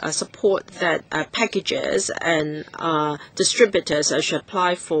they support that packages and distributors should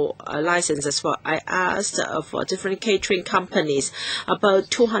apply for a license as well. I asked for different catering companies, about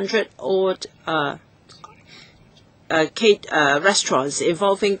 200 odd restaurants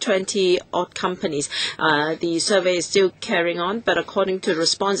involving 20 odd companies. The survey is still carrying on, but according to the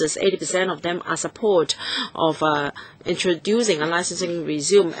responses, 80% of them are support of introducing a licensing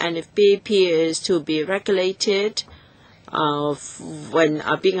regime. And if BAP is to be regulated when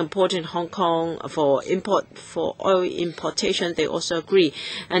being imported in Hong Kong for oil importation, they also agree.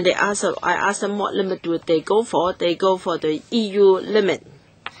 And I asked them what limit would they go for. They go for the EU limit.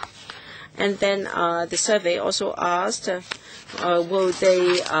 And then the survey also asked, will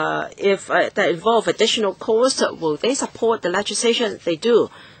they, if that involve additional cost, will they support the legislation? They do.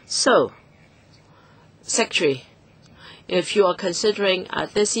 So, Secretary, if you are considering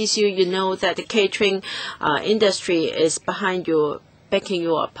this issue, you know that the catering industry is behind you, backing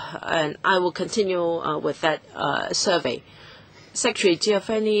you up, and I will continue with that survey. Secretary, do you have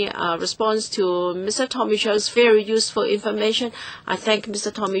any response to Mr. Tommy Cheung's very useful information? I thank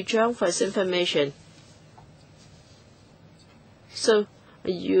Mr. Tommy Cheung for his information. So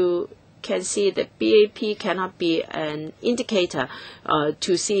you can see that BAP cannot be an indicator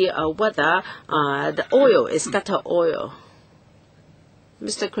to see whether the oil is gutter oil.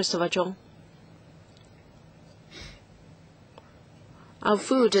 Mr. Christopher Chung. Our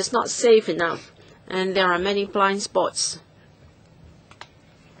food is not safe enough, and there are many blind spots.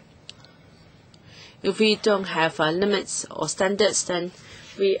 If we don't have limits or standards, then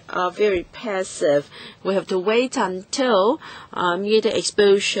we are very passive. We have to wait until media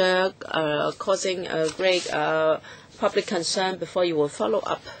exposure causing a great public concern before you will follow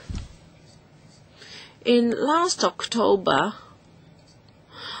up. In last October,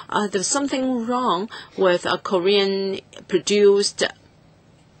 there was something wrong with a Korean-produced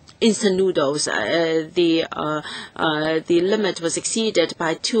instant noodles. The limit was exceeded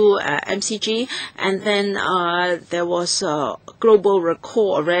by 2 mcg, and then there was a global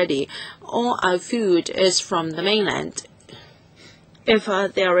recall already. All our food is from the mainland. If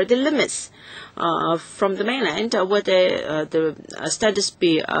there are the limits from the mainland, whether the standards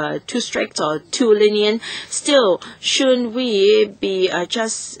be too strict or too lenient, still, shouldn't we be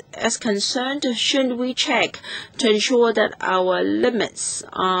just as concerned? Shouldn't we check to ensure that our limits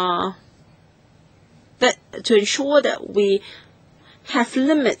are to ensure that we have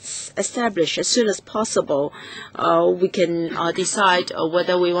limits established as soon as possible? We can decide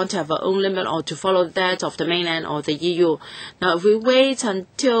whether we want to have our own limit or to follow that of the mainland or the EU. Now, if we wait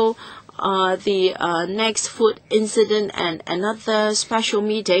until the next food incident and another special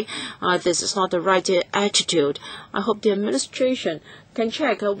meeting, this is not the right attitude. I hope the administration can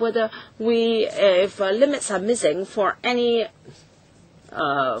check whether if limits are missing for any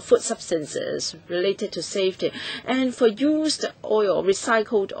food substances related to safety. And for used oil,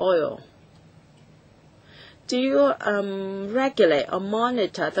 recycled oil, do you regulate or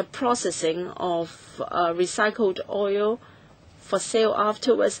monitor the processing of recycled oil for sale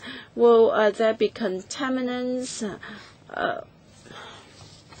afterwards? Will there be contaminants?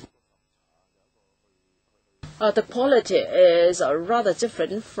 The quality is rather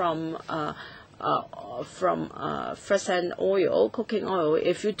different from first-hand oil, cooking oil.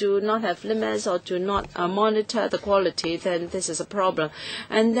 If you do not have limits or do not monitor the quality, then this is a problem.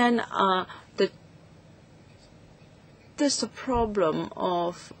 And then there's the problem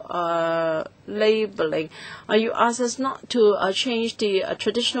of labeling. You asked us not to change the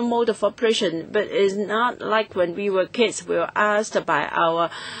traditional mode of operation, but it's not like when we were kids. We were asked by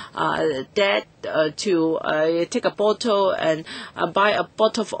our dad to take a bottle and buy a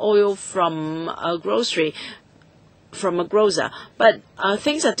bottle of oil from a grocery, from a grocer. But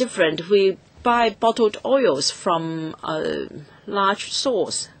things are different. We buy bottled oils from a large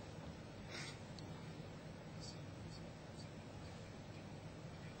source.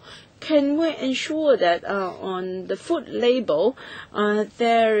 Can we ensure that on the food label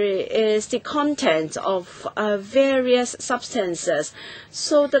there is the content of various substances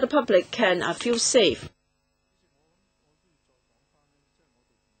so that the public can feel safe?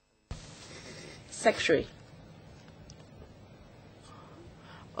 Secretary.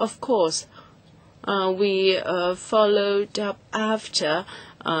 Of course, we followed up after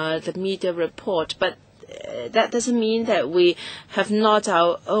the media report, but that doesn't mean that we have not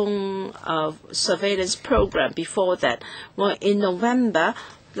our own surveillance program before that. Well, in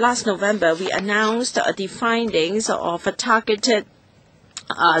last November, we announced the findings of a targeted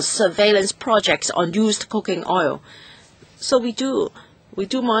surveillance projects on used cooking oil. So we do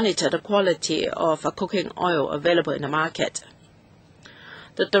monitor the quality of cooking oil available in the market.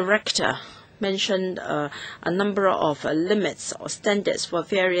 The director mentioned a number of limits or standards for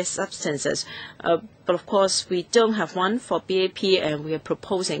various substances, but of course we don't have one for BAP, and we are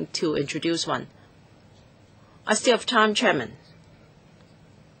proposing to introduce one. I still have time, Chairman.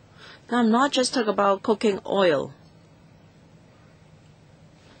 Now, I'm not just talking about cooking oil.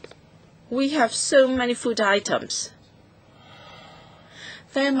 We have so many food items.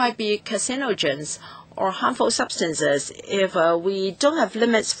 There might be carcinogens or harmful substances. If we don't have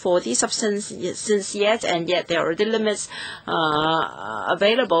limits for these substances yet, and yet there are already limits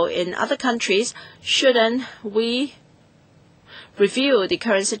available in other countries, shouldn't we review the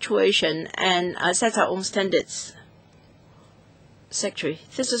current situation and set our own standards? Secretary,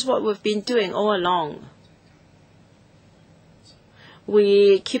 this is what we've been doing all along.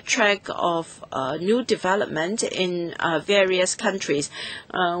 We keep track of new development in various countries.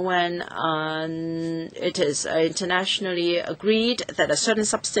 When it is internationally agreed that a certain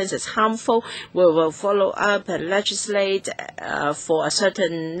substance is harmful, we will follow up and legislate for a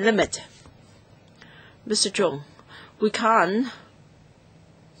certain limit. Mr. Zhong, we can't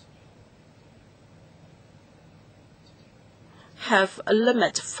have a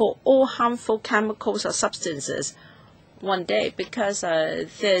limit for all harmful chemicals or substances one day, because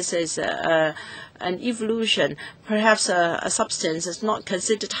this is an evolution. Perhaps a substance is not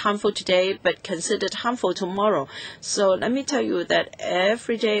considered harmful today, but considered harmful tomorrow. So let me tell you that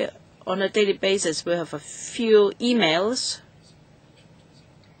every day, on a daily basis, we have a few emails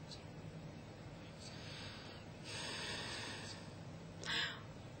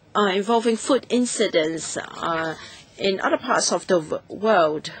involving food incidents in other parts of the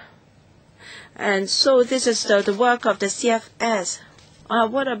world. And so this is the work of the CFS.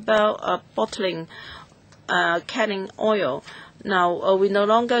 What about bottling, canning oil? Now we no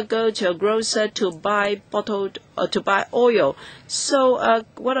longer go to a grocer to buy bottled to buy oil. So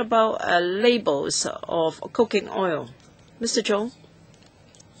what about labels of cooking oil? Mr. Zhong,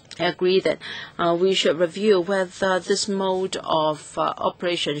 I agree that we should review whether this mode of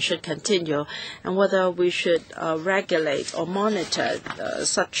operation should continue and whether we should regulate or monitor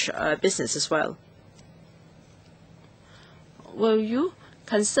such business as well. Will you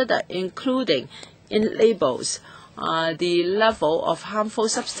consider including in labels the level of harmful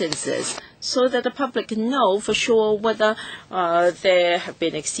substances so that the public can know for sure whether there have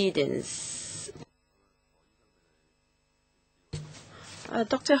been exceedings?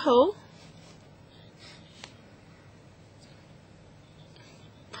 Dr. Ho?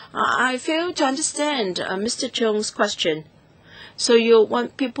 I fail to understand Mr. Chung's question. So you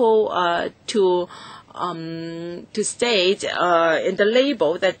want people to state in the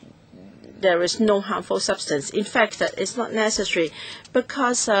label that there is no harmful substance. In fact, it's not necessary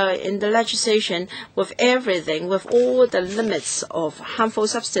because in the legislation, with everything, with all the limits of harmful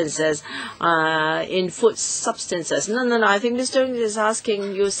substances in food substances. No. I think Mr. Ng is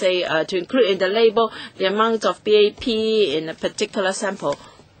asking you, say, to include in the label the amount of BAP in a particular sample.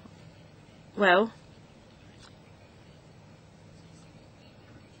 Well,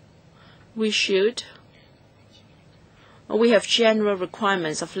 we have general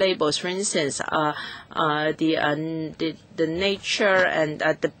requirements of labels. For instance, the nature and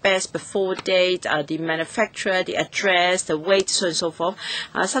the best before date, the manufacturer, the address, the weight, so on and so forth.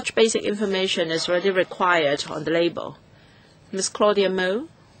 Such basic information is already required on the label. Ms. Claudia Mo.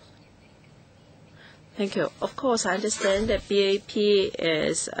 Thank you. Of course, I understand that BAP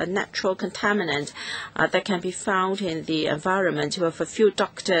is a natural contaminant that can be found in the environment. We have a few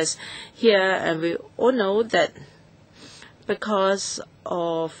doctors here, and we all know that because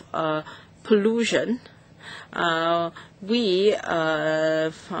of pollution, we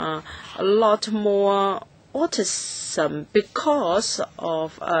have a lot more autism because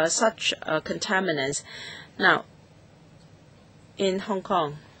of such contaminants. Now, in Hong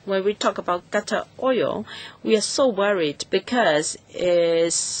Kong, when we talk about gutter oil, we are so worried because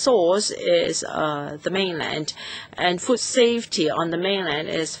its source is the mainland, and food safety on the mainland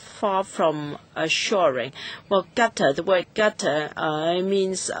is far from assuring. Well, gutter, the word gutter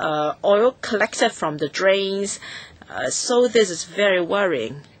means oil collected from the drains, so this is very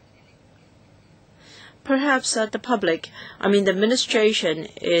worrying. Perhaps the public, the administration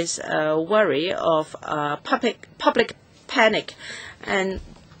is worried of public panic, and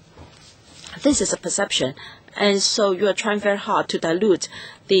this is a perception, and so you are trying very hard to dilute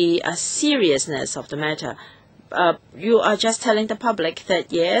the seriousness of the matter. You are just telling the public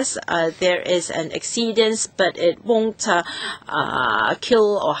that yes, there is an exceedance, but it won't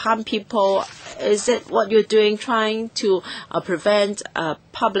kill or harm people. Is it what you're doing, trying to prevent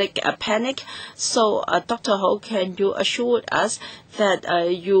public panic? So, Dr. Ho, can you assure us that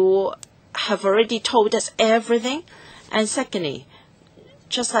you have already told us everything? And secondly,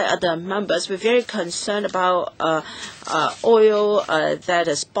 just like other members, we're very concerned about oil that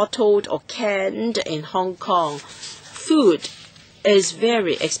is bottled or canned in Hong Kong. Food is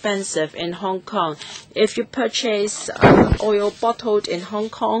very expensive in Hong Kong. If you purchase oil bottled in Hong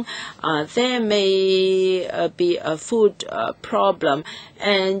Kong, there may be a food problem,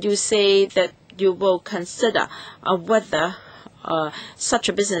 and you say that you will consider whether such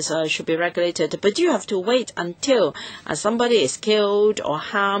a business should be regulated, but you have to wait until somebody is killed or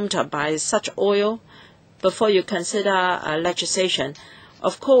harmed by such oil before you consider legislation.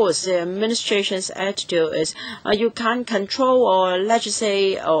 Of course, the administration's attitude is you can't control or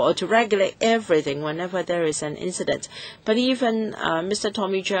legislate or to regulate everything whenever there is an incident. But even Mr.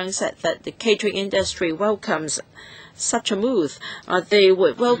 Tommy Cheung said that the catering industry welcomes such a move. They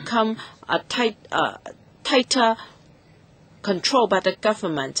would welcome a tighter control by the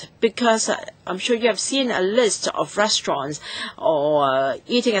government, because I'm sure you have seen a list of restaurants or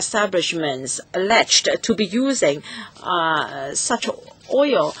eating establishments alleged to be using such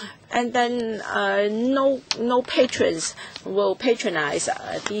oil, and then no patrons will patronize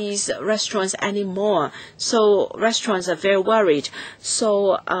these restaurants anymore. So restaurants are very worried.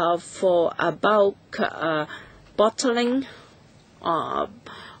 So for bulk bottling,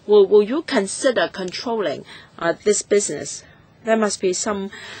 will you consider controlling this business? There must be some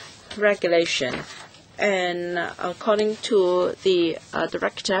regulation. And according to the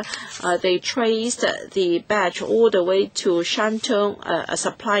director, they traced the batch all the way to Shantung, a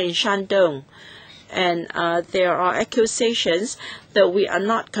supply in Shandong. And there are accusations that we are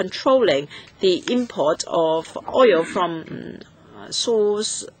not controlling the import of oil from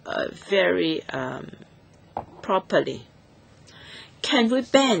source very properly. Can we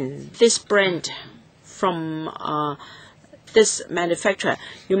ban this brand from this manufacturer?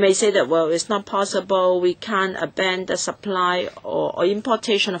 You may say that, well, it's not possible. We can't ban the supply or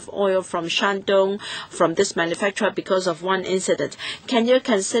importation of oil from Shandong from this manufacturer because of one incident. Can you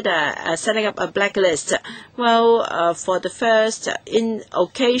consider setting up a blacklist? Well, for the first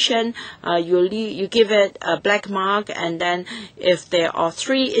occasion, you give it a black mark, and then if there are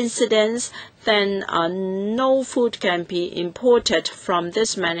 3 incidents, then no food can be imported from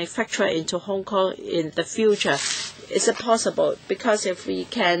this manufacturer into Hong Kong in the future. Is it possible? Because if we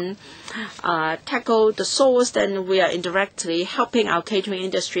can tackle the source, then we are indirectly helping our catering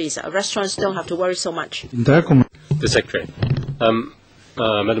industries. Restaurants don't have to worry so much. The Secretary.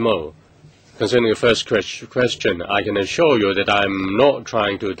 Madam O, concerning the first question, I can assure you that I'm not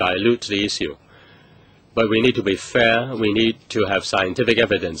trying to dilute the issue. But we need to be fair. We need to have scientific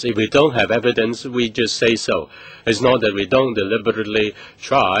evidence. If we don't have evidence, we just say so. It's not that we don't deliberately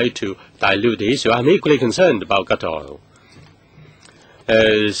try to dilute the issue. I'm equally concerned about gut oil.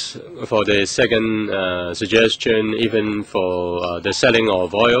 As for the second suggestion, even for the selling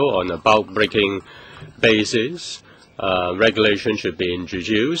of oil on a bulk breaking basis, regulation should be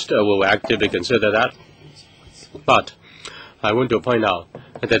introduced. We'll actively consider that. But I want to point out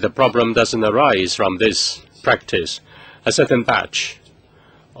that the problem doesn't arise from this practice. A certain batch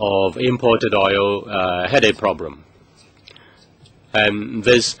of imported oil had a problem. And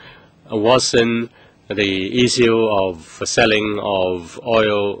this wasn't the issue of selling of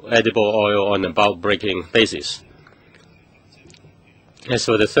oil, edible oil on a bulk breaking basis. As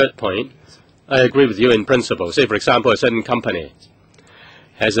for the third point, I agree with you in principle. Say, for example, a certain company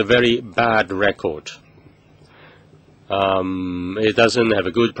has a very bad record. It doesn't have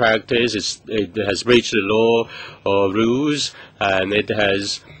a good practice. It has breached the law or rules, and it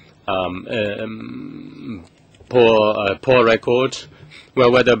has poor record. Well,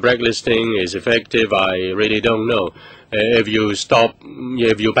 whether blacklisting is effective, I really don't know. If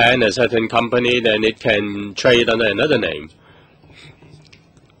you ban a certain company, then it can trade under another name.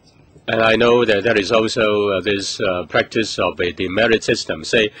 And I know that there is also this practice of a demerit system.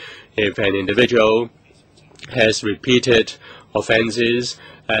 Say, if an individual has repeated offenses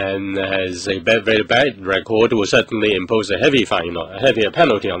and has a very bad record, will certainly impose a heavy fine or a heavier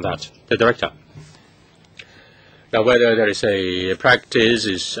penalty on that, the director. Now, whether there is a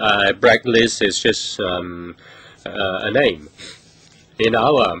practice, a blacklist is just a name. In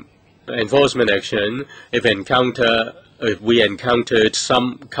our enforcement action, if we encountered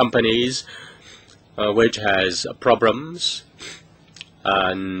some companies which has problems,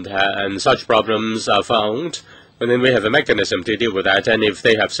 and such problems are found, and then we have a mechanism to deal with that. And if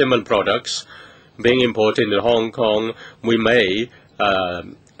they have similar products being imported into Hong Kong, we may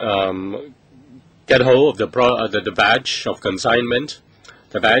get hold of the batch of consignment,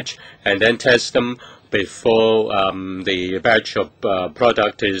 and then test them before the batch of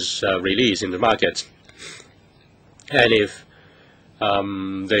product is released in the market. And if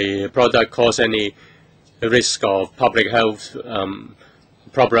the product causes any risk of public health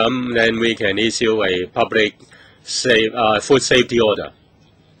problem, then we can issue a public food safety order,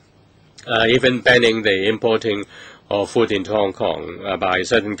 even banning the importing of food into Hong Kong by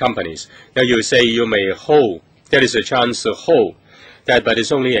certain companies. Now you say you may hold, there is a chance to hold that, but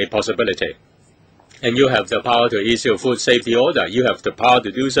it's only a possibility. And you have the power to issue a food safety order. You have the power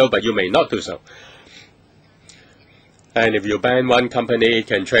to do so, but you may not do so. And if you ban one company, it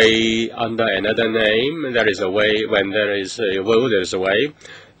can trade under another name. There is a way. When there is a will, there is a way.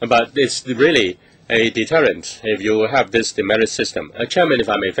 But it's really a deterrent if you have this demerit system. Chairman, if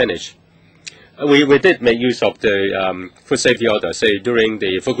I may finish. We did make use of the food safety order. Say, during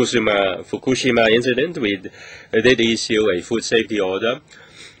the Fukushima incident, we did issue a food safety order.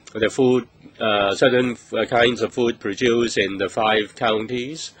 The food, certain kinds of food produced in the 5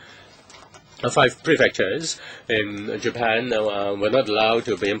 counties, 5 prefectures in Japan were not allowed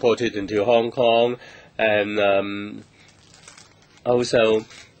to be imported into Hong Kong. And also,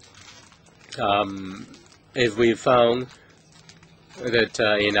 if we found that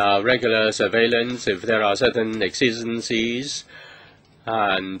in our regular surveillance, if there are certain exigencies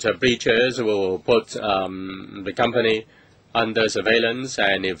and breaches, we will put the company under surveillance.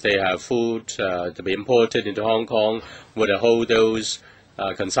 And if they have food to be imported into Hong Kong, we'll hold those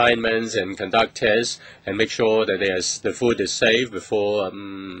consignments and conduct tests and make sure that the food is safe before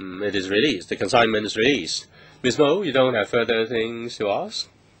it is released, the consignment is released. Ms. Mo, you don't have further things to ask?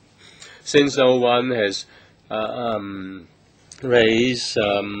 Since no one has raised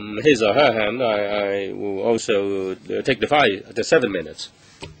his or her hand, I will also take the 7 minutes.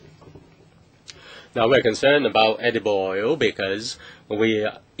 Now, we're concerned about edible oil because we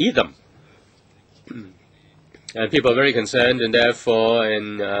eat them. And people are very concerned, and therefore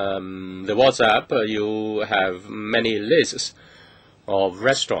in the WhatsApp you have many lists of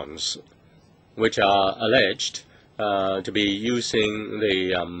restaurants which are alleged to be using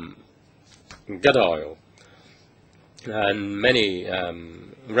the gut oil. And many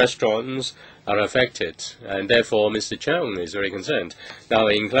restaurants are affected, and therefore Mr. Chung is very concerned. Now,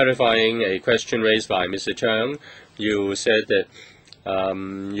 in clarifying a question raised by Mr. Chung, you said that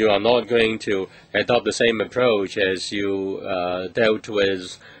you are not going to adopt the same approach as you dealt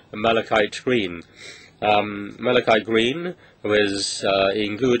with malachite green. Malachite green was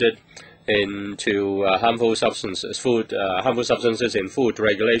included into harmful substances in food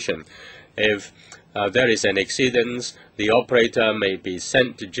regulation. If there is an exceedance, the operator may be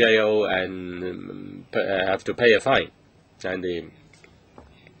sent to jail and have to pay a fine. And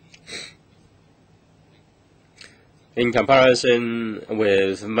in comparison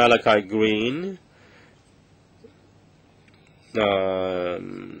with malachite green,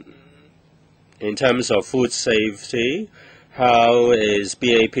 in terms of food safety, how is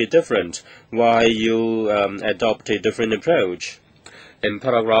BAP different? Why you adopt a different approach? In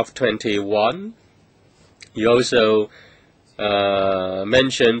paragraph 21, you also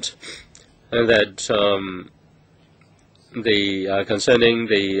mentioned that concerning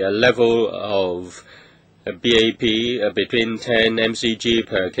the level of BAP between 10 mcg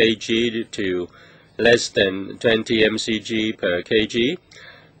per kg to less than 20 mcg per kg,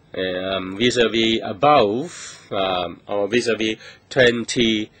 vis-a-vis above or vis-a-vis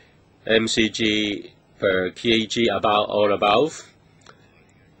 20 mcg per kg about or above.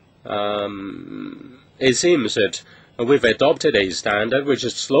 It seems that we've adopted a standard which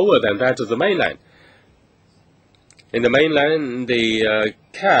is slower than that of the mainland. In the mainland, the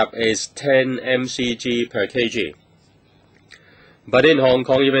cap is 10 mcg per kg. But in Hong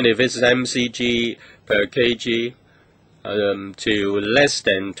Kong, even if it's mcg per kg to less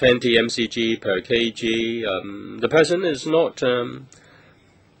than 20 mcg per kg, the person is not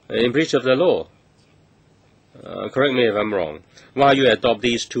in breach of the law. Correct me if I'm wrong. Why you adopt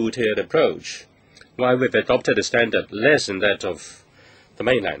these two-tiered approach? Why we've adopted a standard less than that of the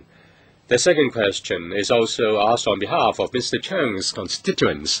mainland? The second question is also asked on behalf of Mr. Cheung's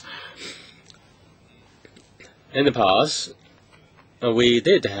constituents. In the past, we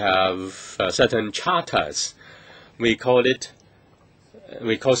did have certain charters. We call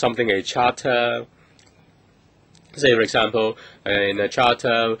something a charter. Say, for example, in a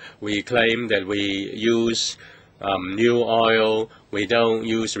charter, we claim that we use new oil, we don't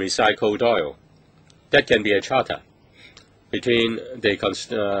use recycled oil. That can be a charter between the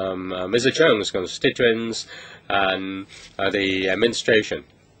Mr. Cheung's constituents and the administration.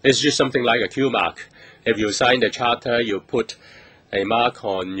 It's just something like a Q mark. If you sign the charter, you put a mark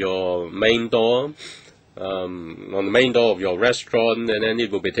on your main door, on the main door of your restaurant, and then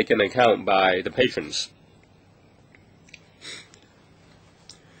it will be taken account by the patrons.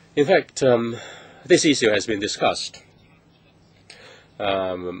 In fact, this issue has been discussed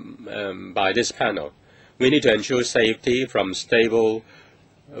by this panel. We need to ensure safety from stable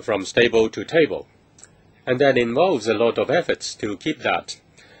to table, and that involves a lot of efforts to keep that.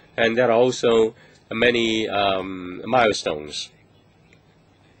 And there are also many milestones.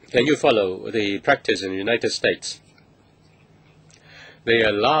 Can you follow the practice in the United States? They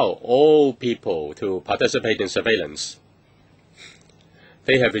allow all people to participate in surveillance.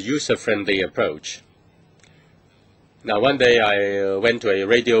 They have a user-friendly approach. Now, one day I went to a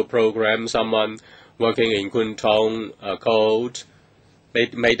radio program. Someone working in Kwun Tong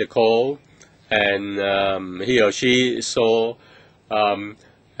made a call, and he or she saw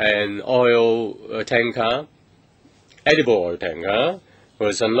an oil tanker, edible oil tanker,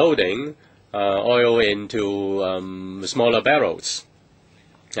 was unloading oil into smaller barrels,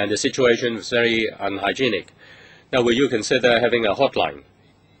 and the situation was very unhygienic. Now, will you consider having a hotline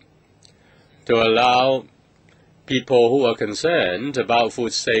to allow people who are concerned about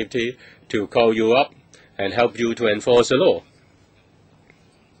food safety to call you up and help you to enforce the law?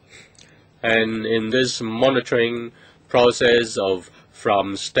 And in this monitoring process of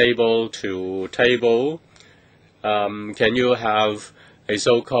from stable to table, can you have a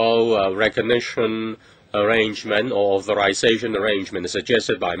so-called recognition arrangement or authorization arrangement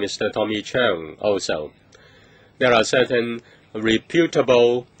suggested by Mr. Tommy Cheung also? There are certain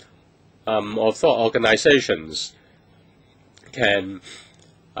reputable organizations can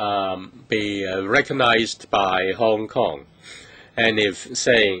be recognized by Hong Kong. And if,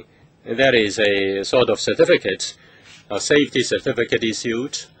 say, there is a sort of certificate, a safety certificate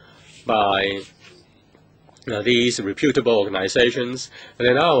issued by these reputable organizations,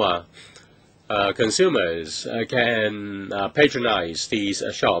 then our consumers can patronize these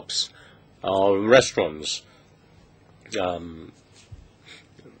shops or restaurants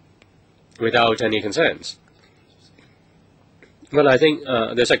without any concerns. Well, I think,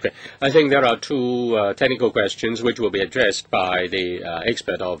 the Secretary, I think there are two technical questions which will be addressed by the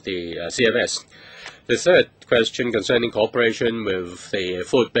expert of the CFS. The third question concerning cooperation with the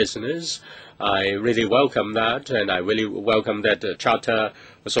food business, I really welcome that, and I really welcome that charter,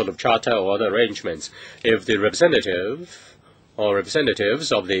 a sort of charter or other arrangements. If the representative or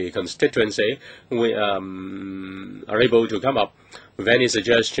representatives of the constituency are able to come up with any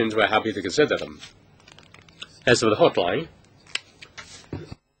suggestions, we're happy to consider them. As for the hotline,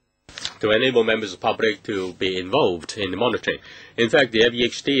 to enable members of the public to be involved in the monitoring. In fact, the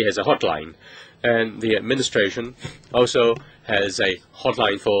FEHD has a hotline, and the administration also has a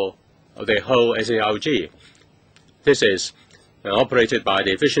hotline for the whole SARG. This is operated by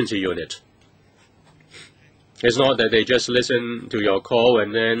the efficiency unit. It's not that they just listen to your call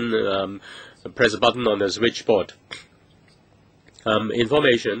and then press a button on the switchboard.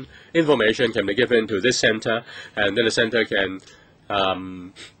 Information can be given to this center, and then the center can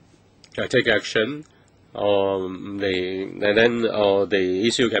take action, or the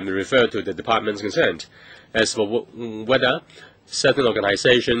issue can be referred to the departments concerned. As for whether certain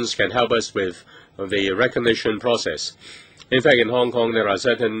organizations can help us with the recognition process, in fact, in Hong Kong there are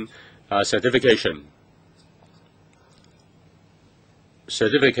certain certification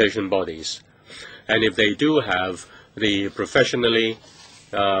bodies, and if they do have the professionally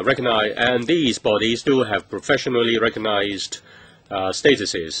recognized, and these bodies do have professionally recognized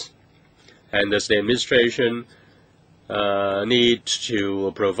statuses, and as the administration needs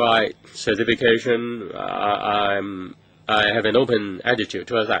to provide certification, I have an open attitude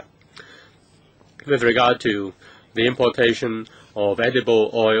towards that. With regard to the importation of edible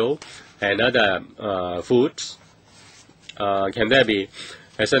oil and other foods, can there be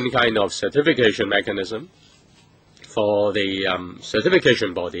a certain kind of certification mechanism for the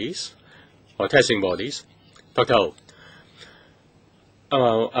certification bodies or testing bodies? Dr. Ho,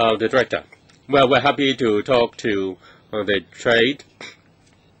 the director. Well, we're happy to talk to the trade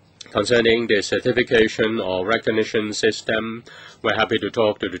concerning the certification or recognition system. We're happy to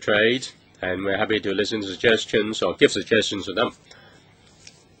talk to the trade, and we're happy to listen to suggestions or give suggestions to them.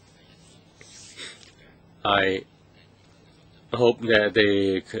 I hope that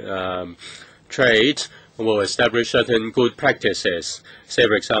the trade will establish certain good practices. Say,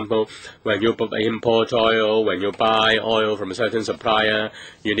 for example, when you import oil, when you buy oil from a certain supplier,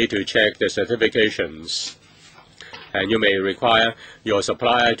 you need to check the certifications. And you may require your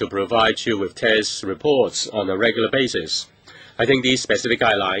supplier to provide you with test reports on a regular basis. I think these specific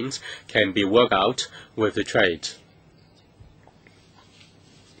guidelines can be worked out with the trade.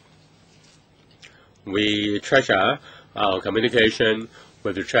 We treasure our communication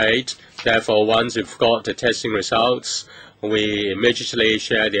with the trade. Therefore, once we've got the testing results, we immediately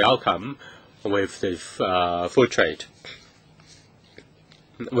share the outcome with the food trade.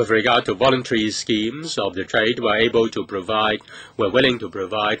 With regard to voluntary schemes of the trade, we're willing to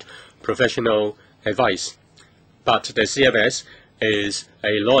provide professional advice. But the CFS is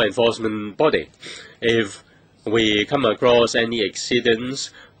a law enforcement body. If we come across any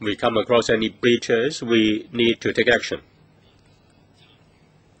exceedance, we come across any breaches, we need to take action.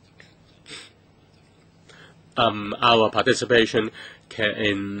 Our participation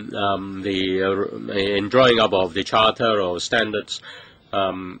in drawing up of the charter or standards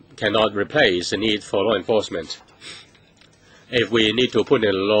cannot replace the need for law enforcement. If we need to put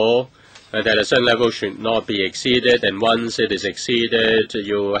in a law that a certain level should not be exceeded, and once it is exceeded,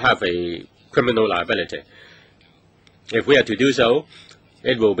 you have a criminal liability. If we are to do so,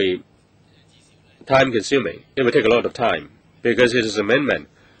 it will be time-consuming. It will take a lot of time because it is an amendment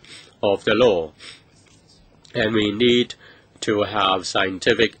of the law, and we need to have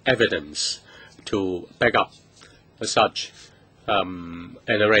scientific evidence to back up such an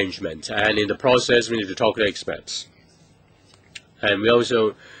arrangement. And in the process, we need to talk to experts. And we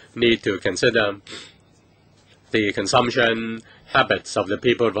also need to consider the consumption habits of the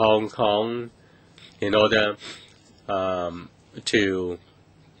people of Hong Kong in order to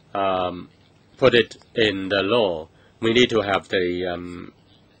put it in the law. We need to have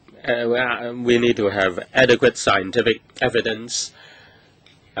adequate scientific evidence,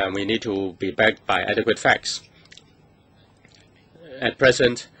 and we need to be backed by adequate facts. At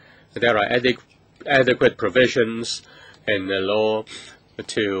present, there are adequate provisions in the law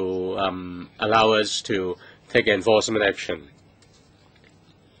to allow us to take enforcement action.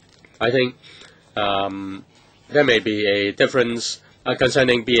 I think there may be a difference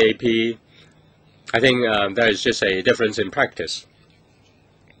concerning BAP. I think there is just a difference in practice.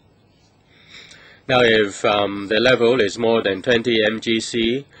 Now, if the level is more than 20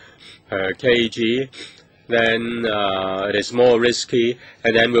 mgc per kg, then it is more risky,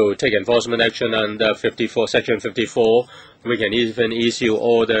 and then we will take enforcement action under Section 54. We can even issue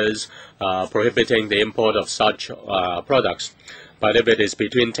orders prohibiting the import of such products. But if it is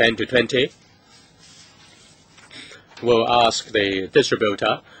between 10 to 20, we'll ask the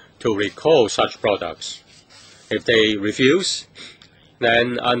distributor to recall such products. If they refuse,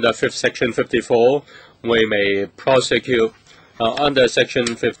 then under Section 54, we may prosecute. Under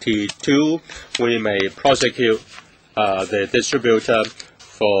Section 52, we may prosecute the distributor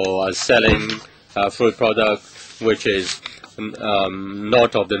for selling food product which is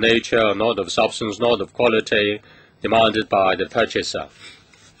not of the nature, not of substance, not of quality demanded by the purchaser.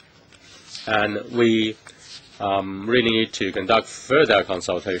 And we really need to conduct further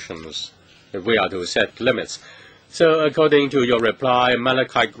consultations if we are to set limits. So according to your reply,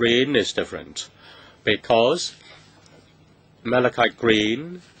 malachite green is different because malachite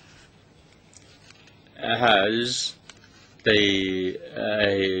green has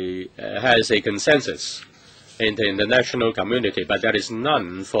a consensus in the international community, but there is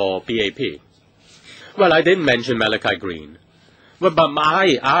none for BAP. Well, I didn't mention malachite green. Well, but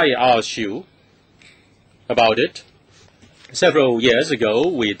I asked you about it. Several years ago,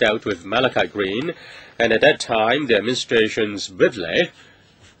 we dealt with malachite green, and at that time, the administration swiftly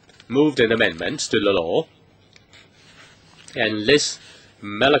moved an amendment to the law and lists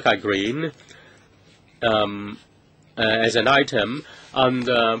malachite green as an item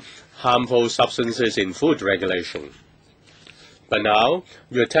under harmful substances in food regulation. But now,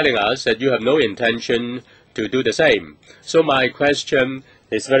 you're telling us that you have no intention to do the same. So my question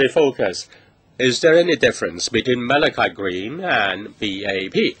is very focused. Is there any difference between malachite green and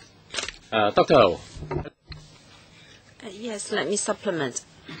BAP? Dr. Ho. Yes, let me supplement.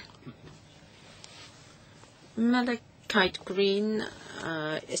 Malachite green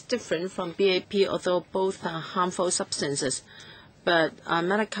is different from BAP, although both are harmful substances. But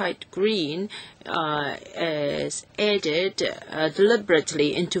malachite green is added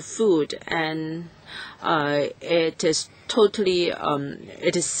deliberately into food, and it is totally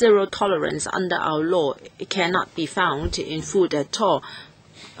it is zero tolerance under our law. It cannot be found in food at all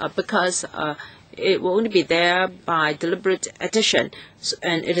because it will only be there by deliberate addition,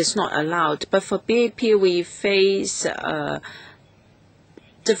 and it is not allowed. But for BAP, we face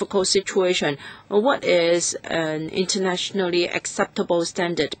difficult situation. What is an internationally acceptable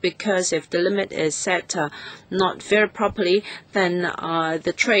standard? Because if the limit is set not very properly, then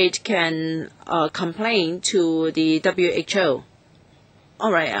the trade can complain to the WHO.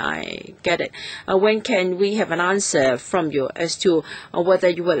 All right, I get it. When can we have an answer from you as to whether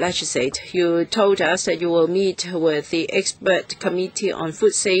you will legislate? You told us that you will meet with the expert committee on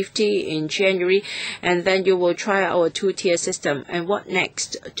food safety in January, and then you will try our two-tier system. And what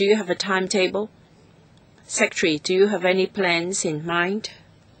next? Do you have a timetable? Secretary, do you have any plans in mind?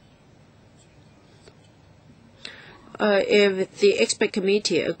 If the expert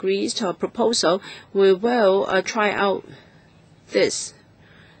committee agrees to our proposal, we will try out this.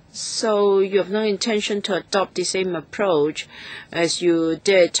 So you have no intention to adopt the same approach as you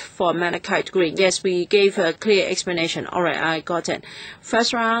did for malachite green? Yes, we gave a clear explanation. All right, I got it.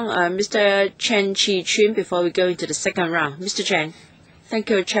 First round, Mr. Chen Chi-chun, before we go into the second round. Mr. Chen. Thank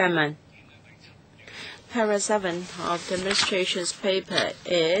you, Chairman. Para 7 of the administration's paper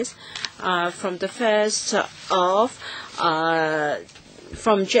is from the 1st of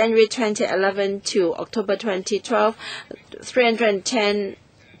from January 2011 to October 2012, 310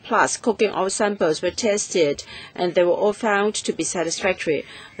 plus cooking oil samples were tested, and they were all found to be satisfactory.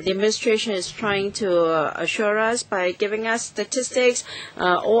 The administration is trying to assure us by giving us statistics.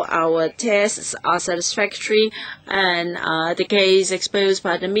 All our tests are satisfactory, and the case exposed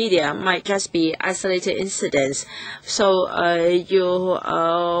by the media might just be isolated incidents. So you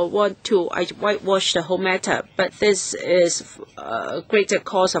want to whitewash the whole matter, but this is a greater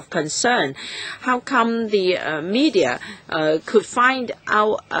cause of concern. How come the media could find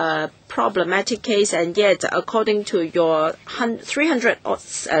out a problematic case, and yet, according to your 300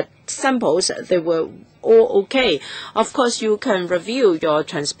 samples, they were all okay? Of course, you can review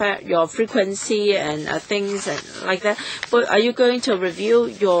your frequency and things like that. But are you going to review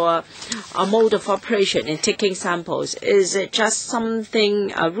your mode of operation in taking samples? Is it just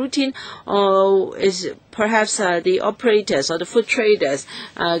something routine, or is perhaps the operators or the food traders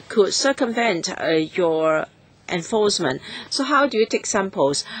could circumvent your enforcement? So how do you take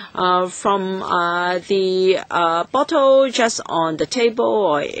samples from the bottle just on the table,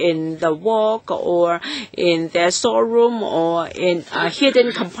 or in the wok, or in their storeroom, or in a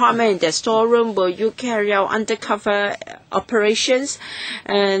hidden compartment in their storeroom? Will you carry out undercover operations?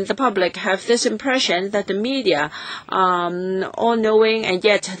 And the public have this impression that the media all-knowing, and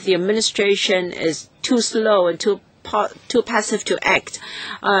yet the administration is too slow and too passive to act.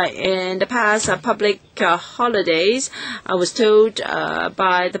 In the past public holidays, I was told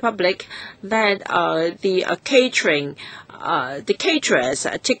by the public that the catering the caterers,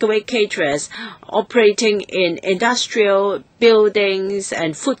 takeaway caterers operating in industrial buildings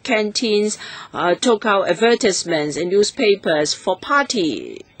and food canteens took out advertisements in newspapers for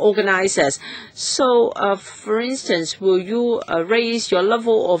party organizers. So, for instance, will you raise your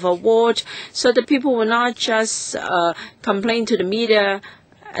level of award so that people will not just complain to the media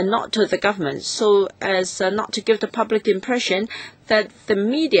and not to the government, so as not to give the public the impression that the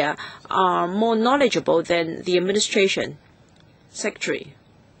media are more knowledgeable than the administration secretary?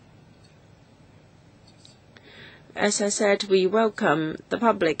 As I said, we welcome the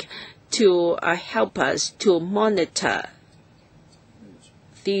public to help us to monitor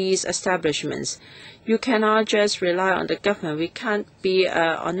these establishments. You cannot just rely on the government. We can't be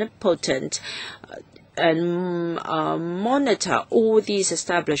omnipotent and monitor all these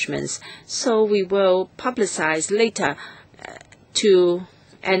establishments. So we will publicize later to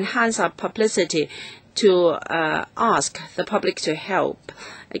enhance our publicity, to ask the public to help,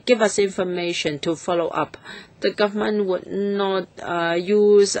 give us information to follow up. The government would not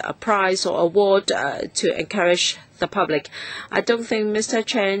use a prize or award to encourage the public. I don't think Mr.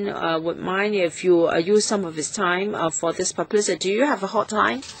 Chen would mind if you use some of his time for this publicity. Do you have a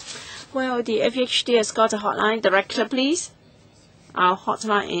hotline? Well, the FHD has got a hotline. Director, please. Our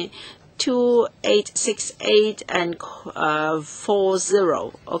hotline is 2868 and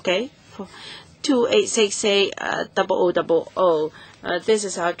 40. Okay, 2868 0000. This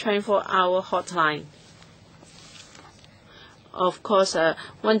is our 24-hour hotline. Of course,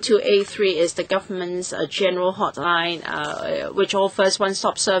 1283 is the government's general hotline, which offers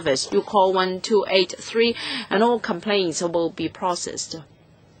one-stop service. You call 1283, and all complaints will be processed.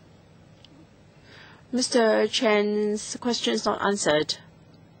 Mr. Chen's question is not answered.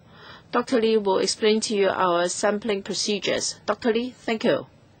 Dr. Lee will explain to you our sampling procedures. Dr. Lee, thank you.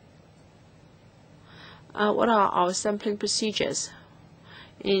 What are our sampling procedures?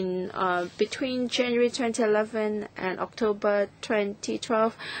 Between January 2011 and October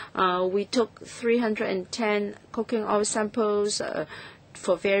 2012, we took 310 cooking oil samples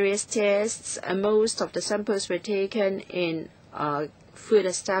for various tests, and most of the samples were taken in food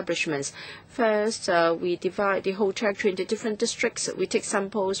establishments. First, we divide the whole territory into different districts. We take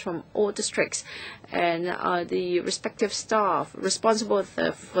samples from all districts, and the respective staff responsible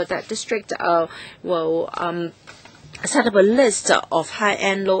for that district will set up a list of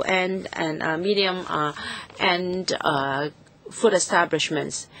high-end, low-end, and medium-end food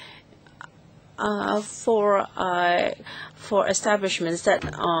establishments. For establishments that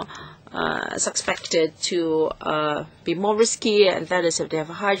are suspected to be more risky, and that is if they have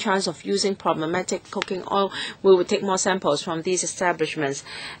a high chance of using problematic cooking oil, we will take more samples from these establishments.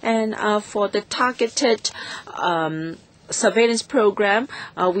 And for the targeted surveillance program,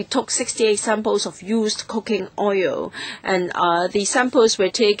 we took 68 samples of used cooking oil, and the samples were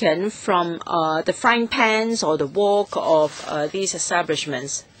taken from the frying pans or the wok of these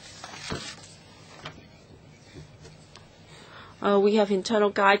establishments. We have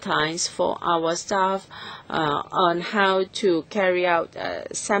internal guidelines for our staff on how to carry out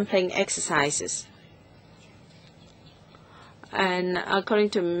sampling exercises. And according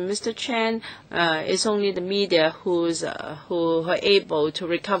to Mr. Chen, it's only the media who are able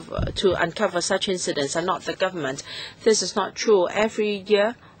to uncover such incidents, and not the government. This is not true. Every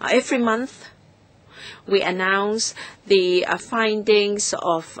month, we announce the findings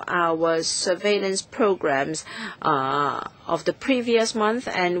of our surveillance programs of the previous month,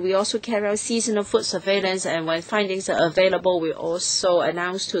 and we also carry out seasonal food surveillance, and when findings are available, we also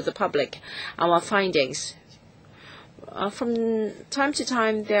announce to the public our findings. From time to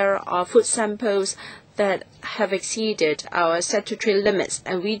time, there are food samples that have exceeded our statutory limits,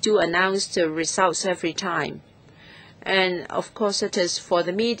 and we do announce the results every time. And of course, it is for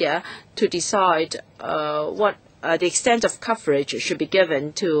the media to decide what the extent of coverage should be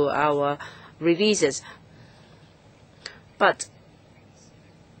given to our releases. But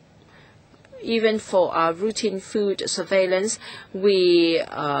even for our routine food surveillance, we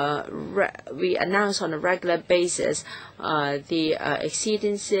announce on a regular basis the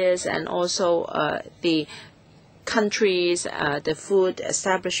exceedances, and also the countries, the food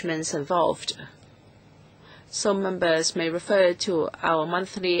establishments involved. So members may refer to our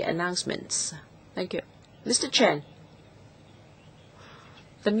monthly announcements. Thank you. Mr. Chen,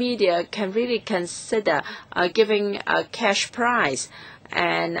 the media can really consider giving a cash prize.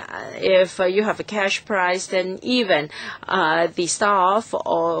 And if you have a cash prize, then even the staff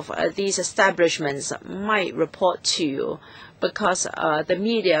of these establishments might report to you, because the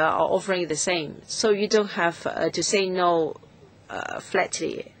media are offering the same. So you don't have to say no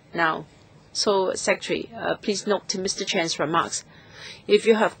flatly now. So, Secretary, please note Mr. Chan's remarks. If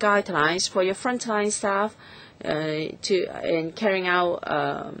you have guidelines for your frontline staff in carrying out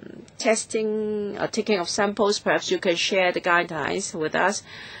testing, taking of samples, perhaps you can share the guidelines with us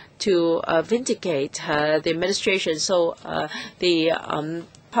to vindicate the administration, so the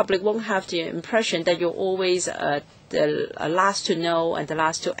public won't have the impression that you're always the last to know and the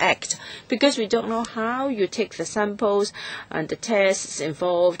last to act, because we don't know how you take the samples and the tests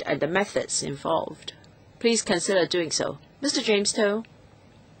involved and the methods involved. Please consider doing so. Mr. James To,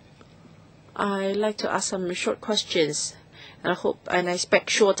 I'd like to ask some short questions, and I expect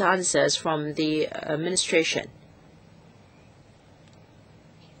short answers from the administration.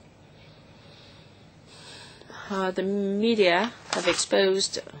 The media have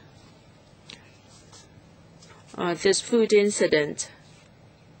exposed this food incident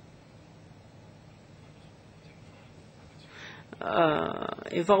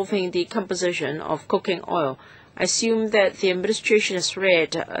involving the composition of cooking oil. I assume that the administration has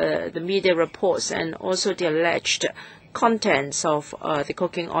read the media reports and also the alleged contents of the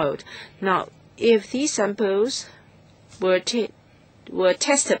cooking oil. Now, if these samples were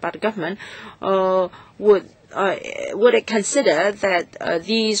tested by the government, would it consider that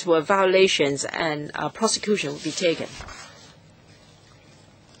these were violations and prosecution would be taken?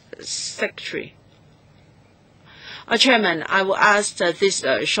 Secretary. Chairman, I will ask this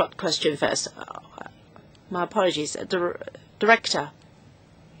short question first. My apologies. Director.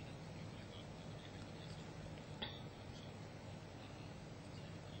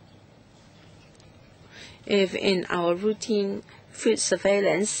 If in our routine food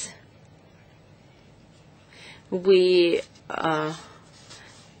surveillance we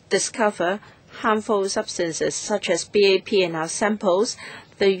discover harmful substances such as BAP in our samples,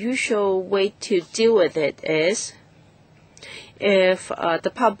 the usual way to deal with it is, if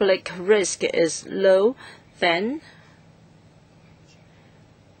the public risk is low, then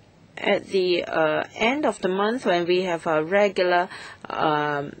at the end of the month, when we have a regular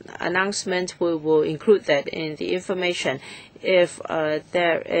announcement, we will include that in the information. If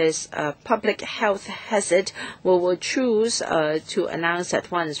there is a public health hazard, we will choose to announce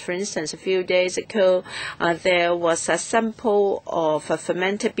at once. For instance, a few days ago, there was a sample of a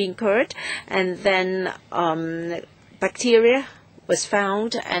fermented bean curd, and then bacteria was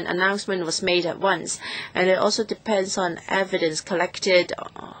found, and announcement was made at once. And it also depends on evidence collected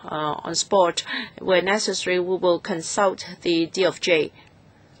on spot. Where necessary, we will consult the DOJ.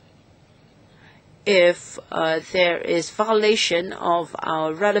 If there is violation of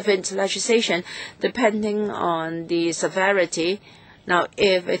our relevant legislation, depending on the severity. Now,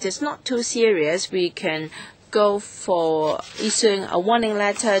 if it is not too serious, we can go for issuing a warning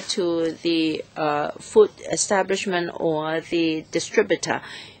letter to the food establishment or the distributor.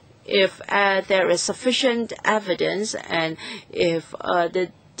 If there is sufficient evidence, and if the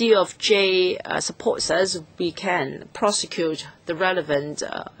DOJ supports us, we can prosecute the relevant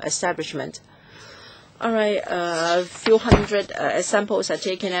establishment. All right, a few hundred samples are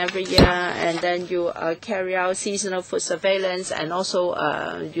taken every year, and then you carry out seasonal food surveillance, and also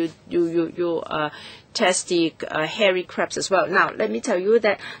you test the hairy crabs as well. Now, let me tell you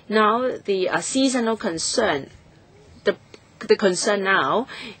that now the seasonal concern, the concern now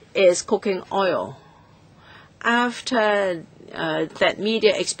is cooking oil. After that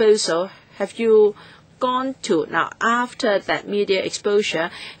media exposure, have you gone to, now after that media exposure,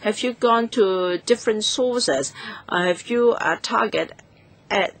 have you gone to different sources? Have you target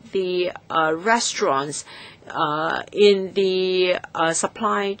at the restaurants in the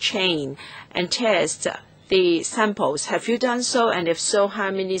supply chain and test the samples? Have you done so? And if so,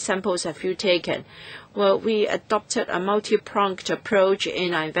 how many samples have you taken? Well, we adopted a multi-pronged approach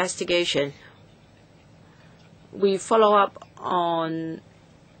in our investigation. We follow up on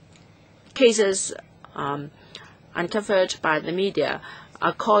cases uncovered by the media.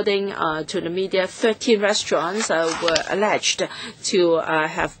 According to the media, 13 restaurants were alleged to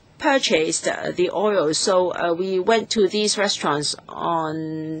have purchased the oil. So we went to these restaurants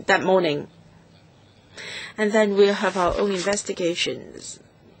on that morning. And then we'll have our own investigations.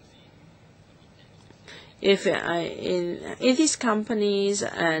 If in these companies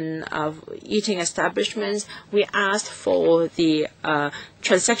and eating establishments, we asked for the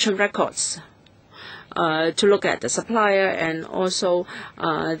transaction records to look at the supplier and also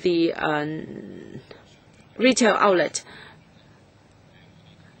the retail outlet.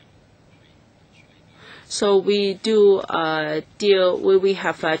 So we do we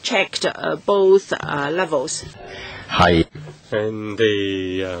have checked both levels. And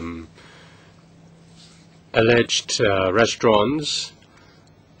the alleged restaurants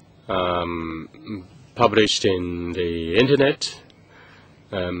published in the internet.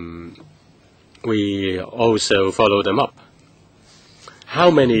 We also follow them up. How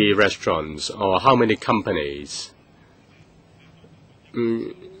many restaurants or how many companies?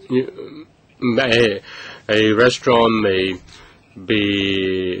 A restaurant may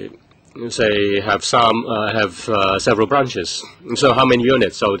be, say, have several branches. So how many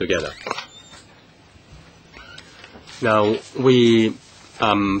units altogether? Now we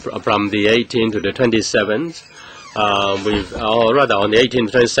from the 18th to the 27th, or rather on the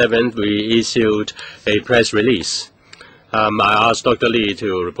 18th to 27th, we issued a press release. I asked Dr. Lee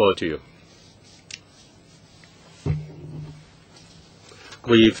to report to you.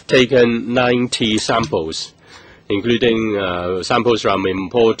 We've taken 90 samples, including samples from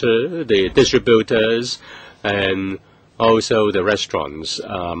importers, the distributors, and also the restaurants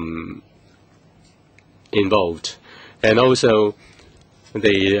involved, and also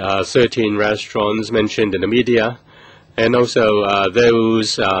the 13 restaurants mentioned in the media, and also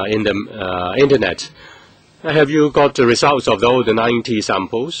those in the internet. Have you got the results of all the 90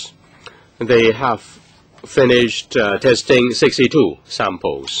 samples? They have finished testing 62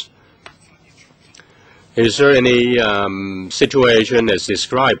 samples. Is there any situation as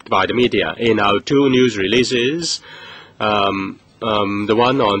described by the media in our two news releases? The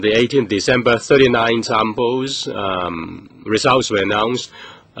one on the 18th December, 39 samples, results were announced.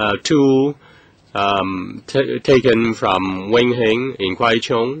 Two taken from Wing Hing in Kwai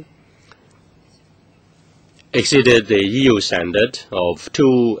Chung exceeded the EU standard of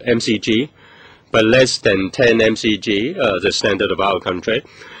 2 mcg, but less than 10 mcg, the standard of our country.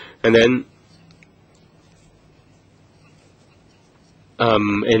 And then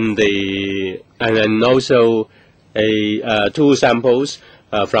and then also two samples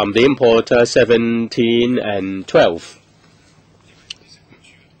from the importer, 17 and 12.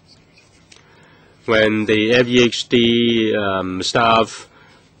 When the FEHD staff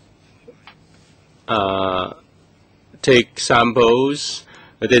take samples,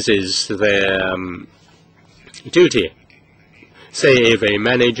 this is their duty. Say if a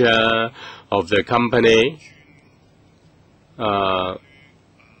manager of the company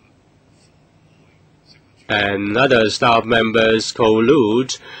and other staff members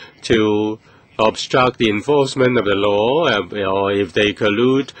collude to obstruct the enforcement of the law, or if they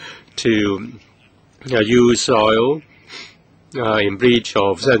collude to use oil in breach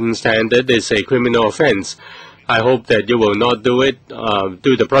of certain standard, it's a criminal offense. I hope that you will not do it,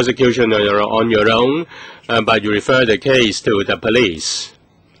 do the prosecution on your own, but you refer the case to the police,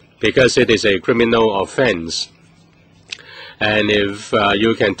 because it is a criminal offense. And if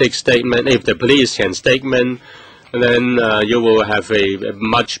you can take statement, if the police can statement, then you will have a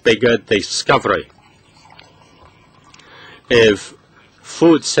much bigger discovery. If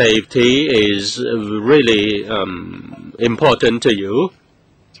food safety is really important to you,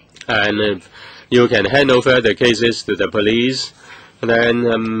 and if you can hand over the cases to the police, then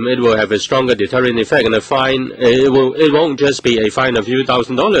it will have a stronger deterrent effect, and a fine. It won't just be a fine of a few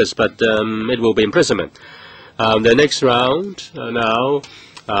 $1,000s, but it will be imprisonment. The next round now,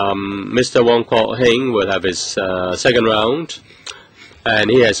 Mr. Wong Kok-hing will have his second round, and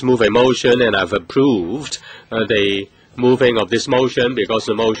he has moved a motion, and I've approved the moving of this motion because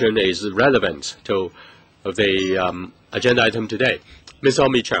the motion is relevant to the agenda item today. Mr.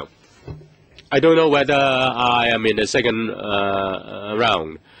 Hon Chang, I don't know whether I am in the second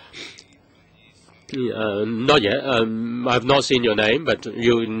round. Not yet. I've not seen your name, but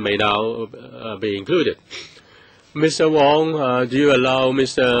you may now be included. Mr. Wong, do you allow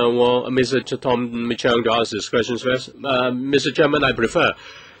Mr. Wong, Mr. Tom Chang to ask his questions first? Mr. Chairman, I prefer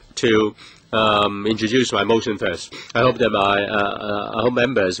to introduce my motion first. I hope that I hope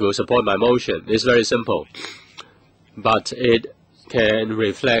members will support my motion. It's very simple, but it can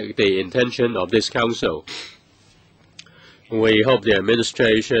reflect the intention of this council. We hope the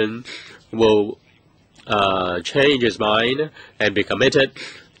administration will change its mind and be committed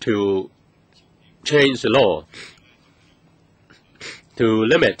to change the law to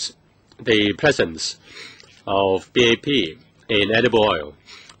limit the presence of BAP in edible oil.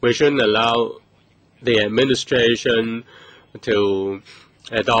 We shouldn't allow the administration to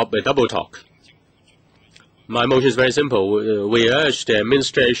adopt a double talk. My motion is very simple. We urge the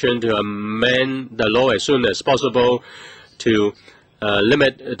administration to amend the law as soon as possible to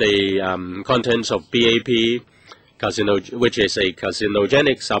limit the contents of BAP, which is a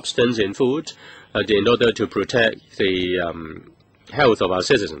carcinogenic substance in food, in order to protect the health of our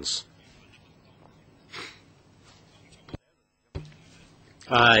citizens.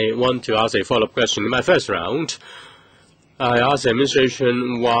 I want to ask a follow-up question. In my first round, I asked the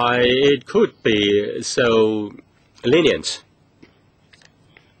administration why it could be so lenient.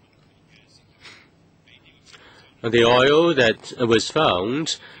 The oil that was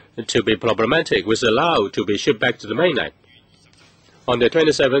found to be problematic was allowed to be shipped back to the mainland. On the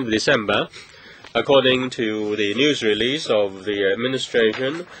 27th of December, according to the news release of the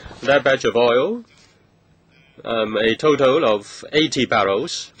administration, that batch of oil, a total of 80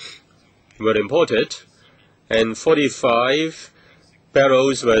 barrels were imported, and 45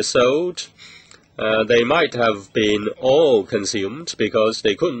 barrels were sold. They might have been all consumed because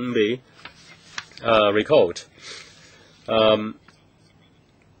they couldn't be recalled.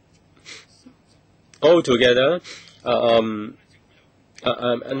 Altogether,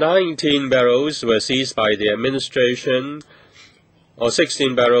 19 barrels were seized by the administration, or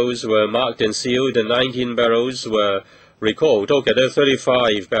 16 barrels were marked and sealed, and 19 barrels were recalled. Altogether,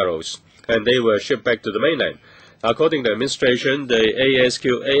 35 barrels, and they were shipped back to the mainland. According to the administration, the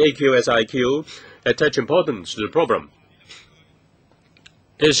AQSIQ attach importance to the problem.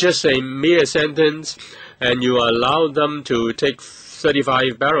 It's just a mere sentence, and you allow them to take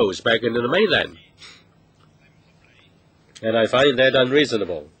 35 barrels back into the mainland. And I find that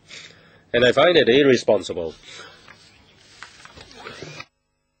unreasonable. And I find it irresponsible.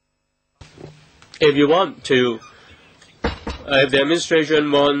 If you want to, if the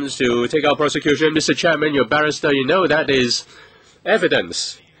administration wants to take out prosecution, Mr. Chairman, you're a barrister, you know that is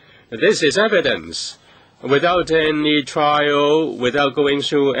evidence. This is evidence. Without any trial, without going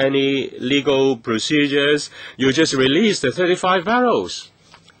through any legal procedures, you just release the 35 barrels.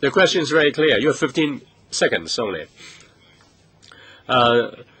 The question is very clear. You have 15 seconds only.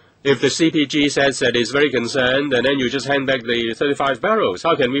 If the CPG says that it's very concerned, and then you just hand back the 35 barrels,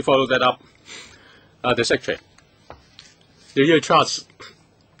 how can we follow that up? The Secretary, do you trust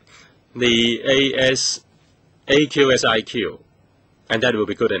the AQSIQ? And that will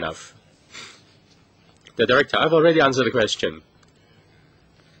be good enough. The Director, I've already answered the question.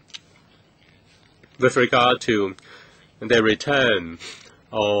 With regard to the return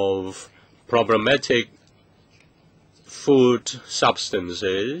of problematic food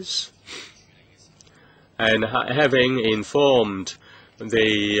substances, and having informed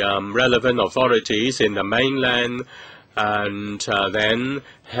the relevant authorities in the mainland and then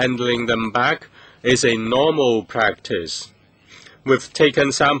handling them back is a normal practice. We've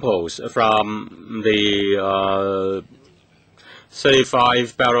taken samples from the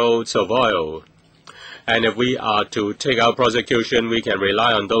 35 barrels of oil, and if we are to take out prosecution, we can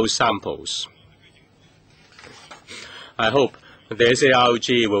rely on those samples. I hope the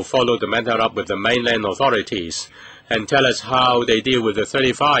SARG will follow the matter up with the mainland authorities and tell us how they deal with the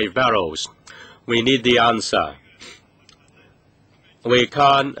 35 barrels. We need the answer. We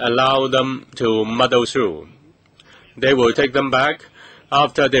can't allow them to muddle through. They will take them back.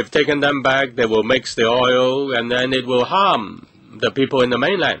 After they've taken them back, they will mix the oil, and then it will harm the people in the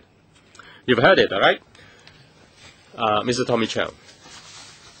mainland. You've heard it, all right? Mr. Tommy Chow.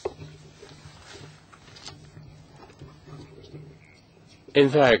 In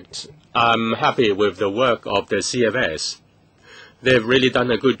fact, I'm happy with the work of the CFS. They've really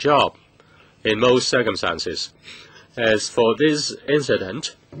done a good job in most circumstances. As for this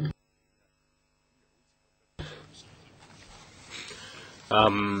incident,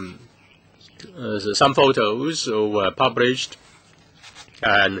 some photos were published,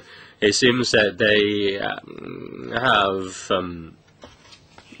 and it seems that they have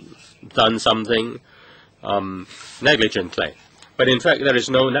done something negligently. But in fact, there is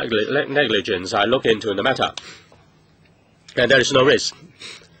no negligence. I look into the matter, and there is no risk.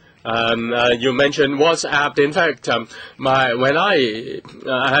 You mentioned WhatsApp. In fact, when I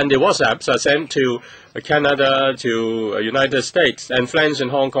hand the WhatsApps are sent to Canada, to United States, and friends in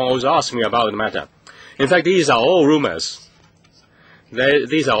Hong Kong also ask me about the matter. In fact, these are all rumors.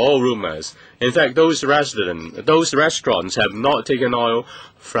 These are all rumors. In fact, those restaurants have not taken oil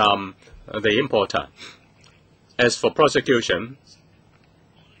from the importer. As for prosecution,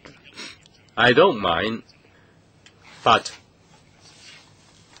 I don't mind, but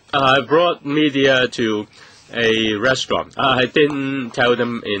I brought media to a restaurant. I didn't tell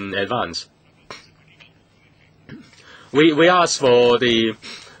them in advance. We asked for the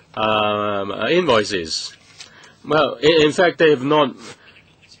invoices. Well, in fact, they have not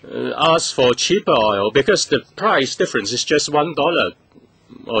asked for cheaper oil because the price difference is just $1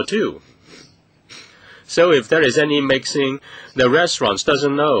 or $2. So if there is any mixing, the restaurants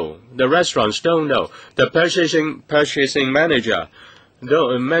doesn't know. The restaurants don't know. The purchasing manager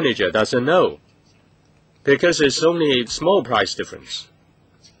doesn't know, because it's only a small price difference.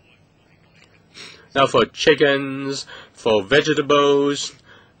 Now for chickens, for vegetables,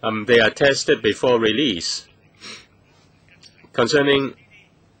 they are tested before release. Concerning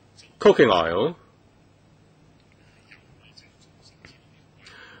cooking oil,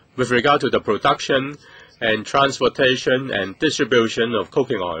 with regard to the production and transportation and distribution of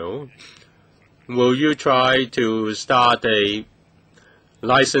cooking oil, will you try to start a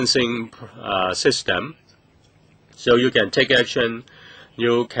licensing system so you can take action,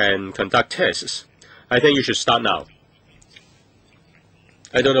 you can conduct tests? I think you should start now.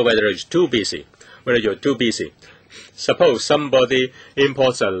 I don't know whether you're too busy. Suppose somebody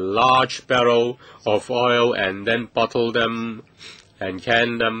imports a large barrel of oil and then bottle them and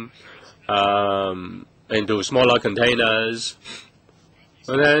can them into smaller containers.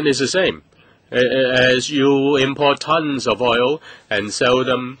 And then it's the same. As you import tons of oil and sell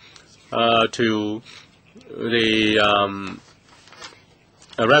them to the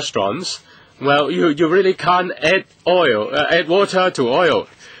restaurants, well, you really can't add water to oil.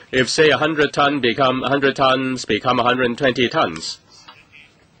 If say 100 tons become 120 tons.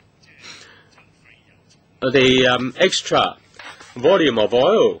 The extra volume of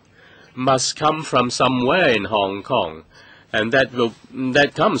oil must come from somewhere in Hong Kong, and that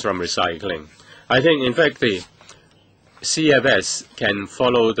comes from recycling. I think, in fact, the CFS can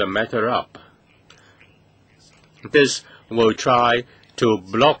follow the matter up. This will try to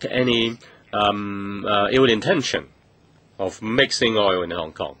block any ill intention of mixing oil in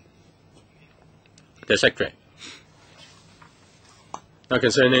Hong Kong. The Secretary. Now,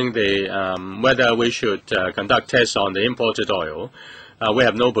 concerning the whether we should conduct tests on the imported oil, we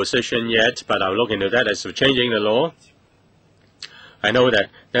have no position yet, but I'll look into that as to changing the law. I know that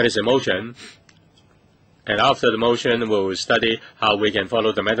there is a motion, and after the motion, we'll study how we can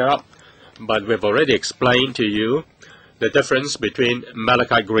follow the matter up. But we've already explained to you the difference between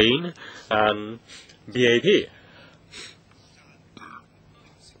malachite green and BAP.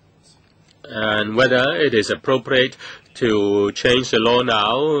 And whether it is appropriate to change the law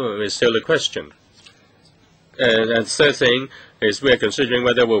now is still a question. And third thing is we are considering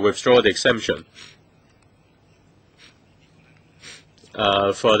whether we'll withdraw the exemption.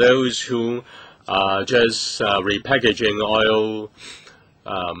 For those who are just repackaging oil,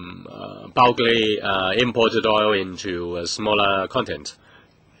 bulkily imported oil into smaller content,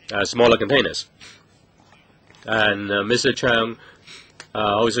 smaller containers. And Mr. Chang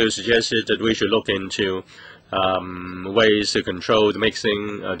also suggested that we should look into ways to control the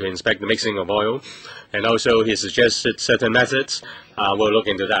mixing, to inspect the mixing of oil. And also he suggested certain methods. We'll look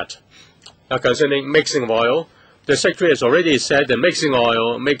into that. Now, concerning mixing of oil, the Secretary has already said that mixing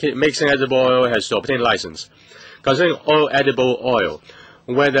edible oil has to obtain license. Concerning edible oil,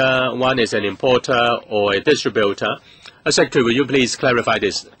 whether one is an importer or a distributor, Secretary, will you please clarify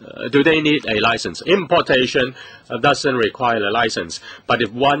this? Do they need a license? Importation doesn't require a license, but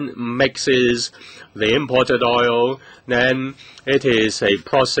if one mixes the imported oil, then it is a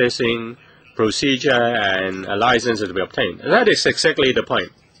processing procedure and a license to be obtained. That is exactly the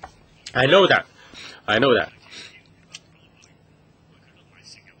point. I know that.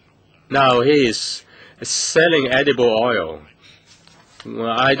 Now he is selling edible oil. Well,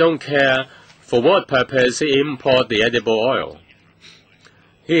 I don't care for what purpose he import the edible oil.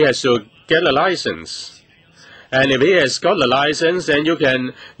 He has to get a license. And if he has got a license, then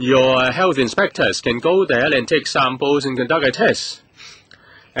your health inspectors can go there and take samples and conduct a test.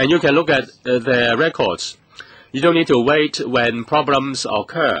 And you can look at their records. You don't need to wait when problems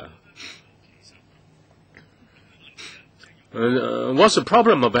occur. What's the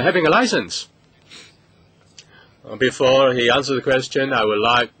problem of having a license? Before he answers the question, I would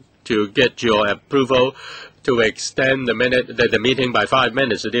like to get your approval to extend the meeting by 5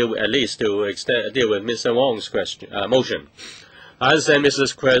 minutes to deal with Mr. Wong's motion. I understand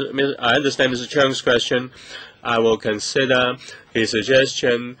Mr. Chung's question. I will consider his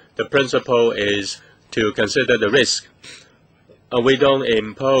suggestion. The principle is to consider the risk. We don't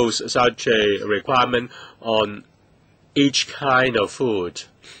impose such a requirement on each kind of food.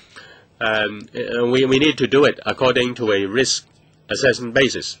 We need to do it according to a risk assessment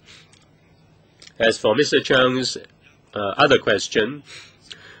basis. As for Mr. Chung's other question,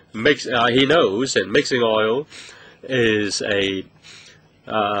 he knows that mixing oil is a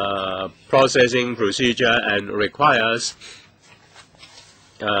processing procedure and requires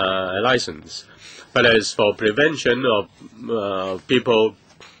a license. But as for prevention of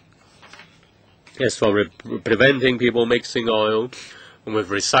preventing people mixing oil with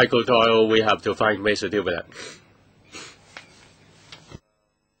recycled oil, we have to find ways to deal with that.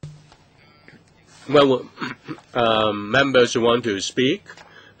 Well, members who want to speak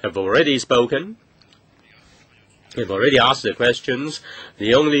have already spoken. We've already asked the questions.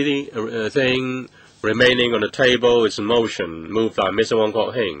 The only thing remaining on the table is a motion moved by Mr. Wong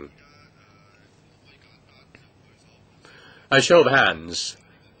Kok-hing. A show of hands,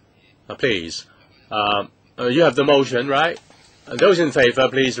 please. You have the motion, right? Those in favor,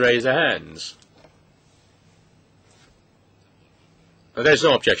 please raise their hands. There's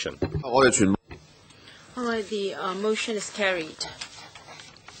no objection. All right, the motion is carried.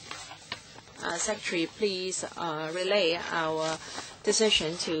 Secretary, please relay our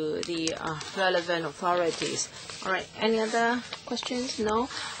decision to the relevant authorities. All right, any other questions? No?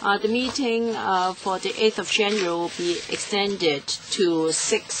 The meeting for the 8th of January will be extended to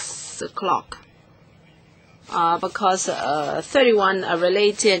 6 o'clock. Because 31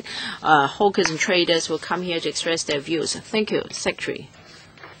 related hawkers and traders will come here to express their views. Thank you, Secretary.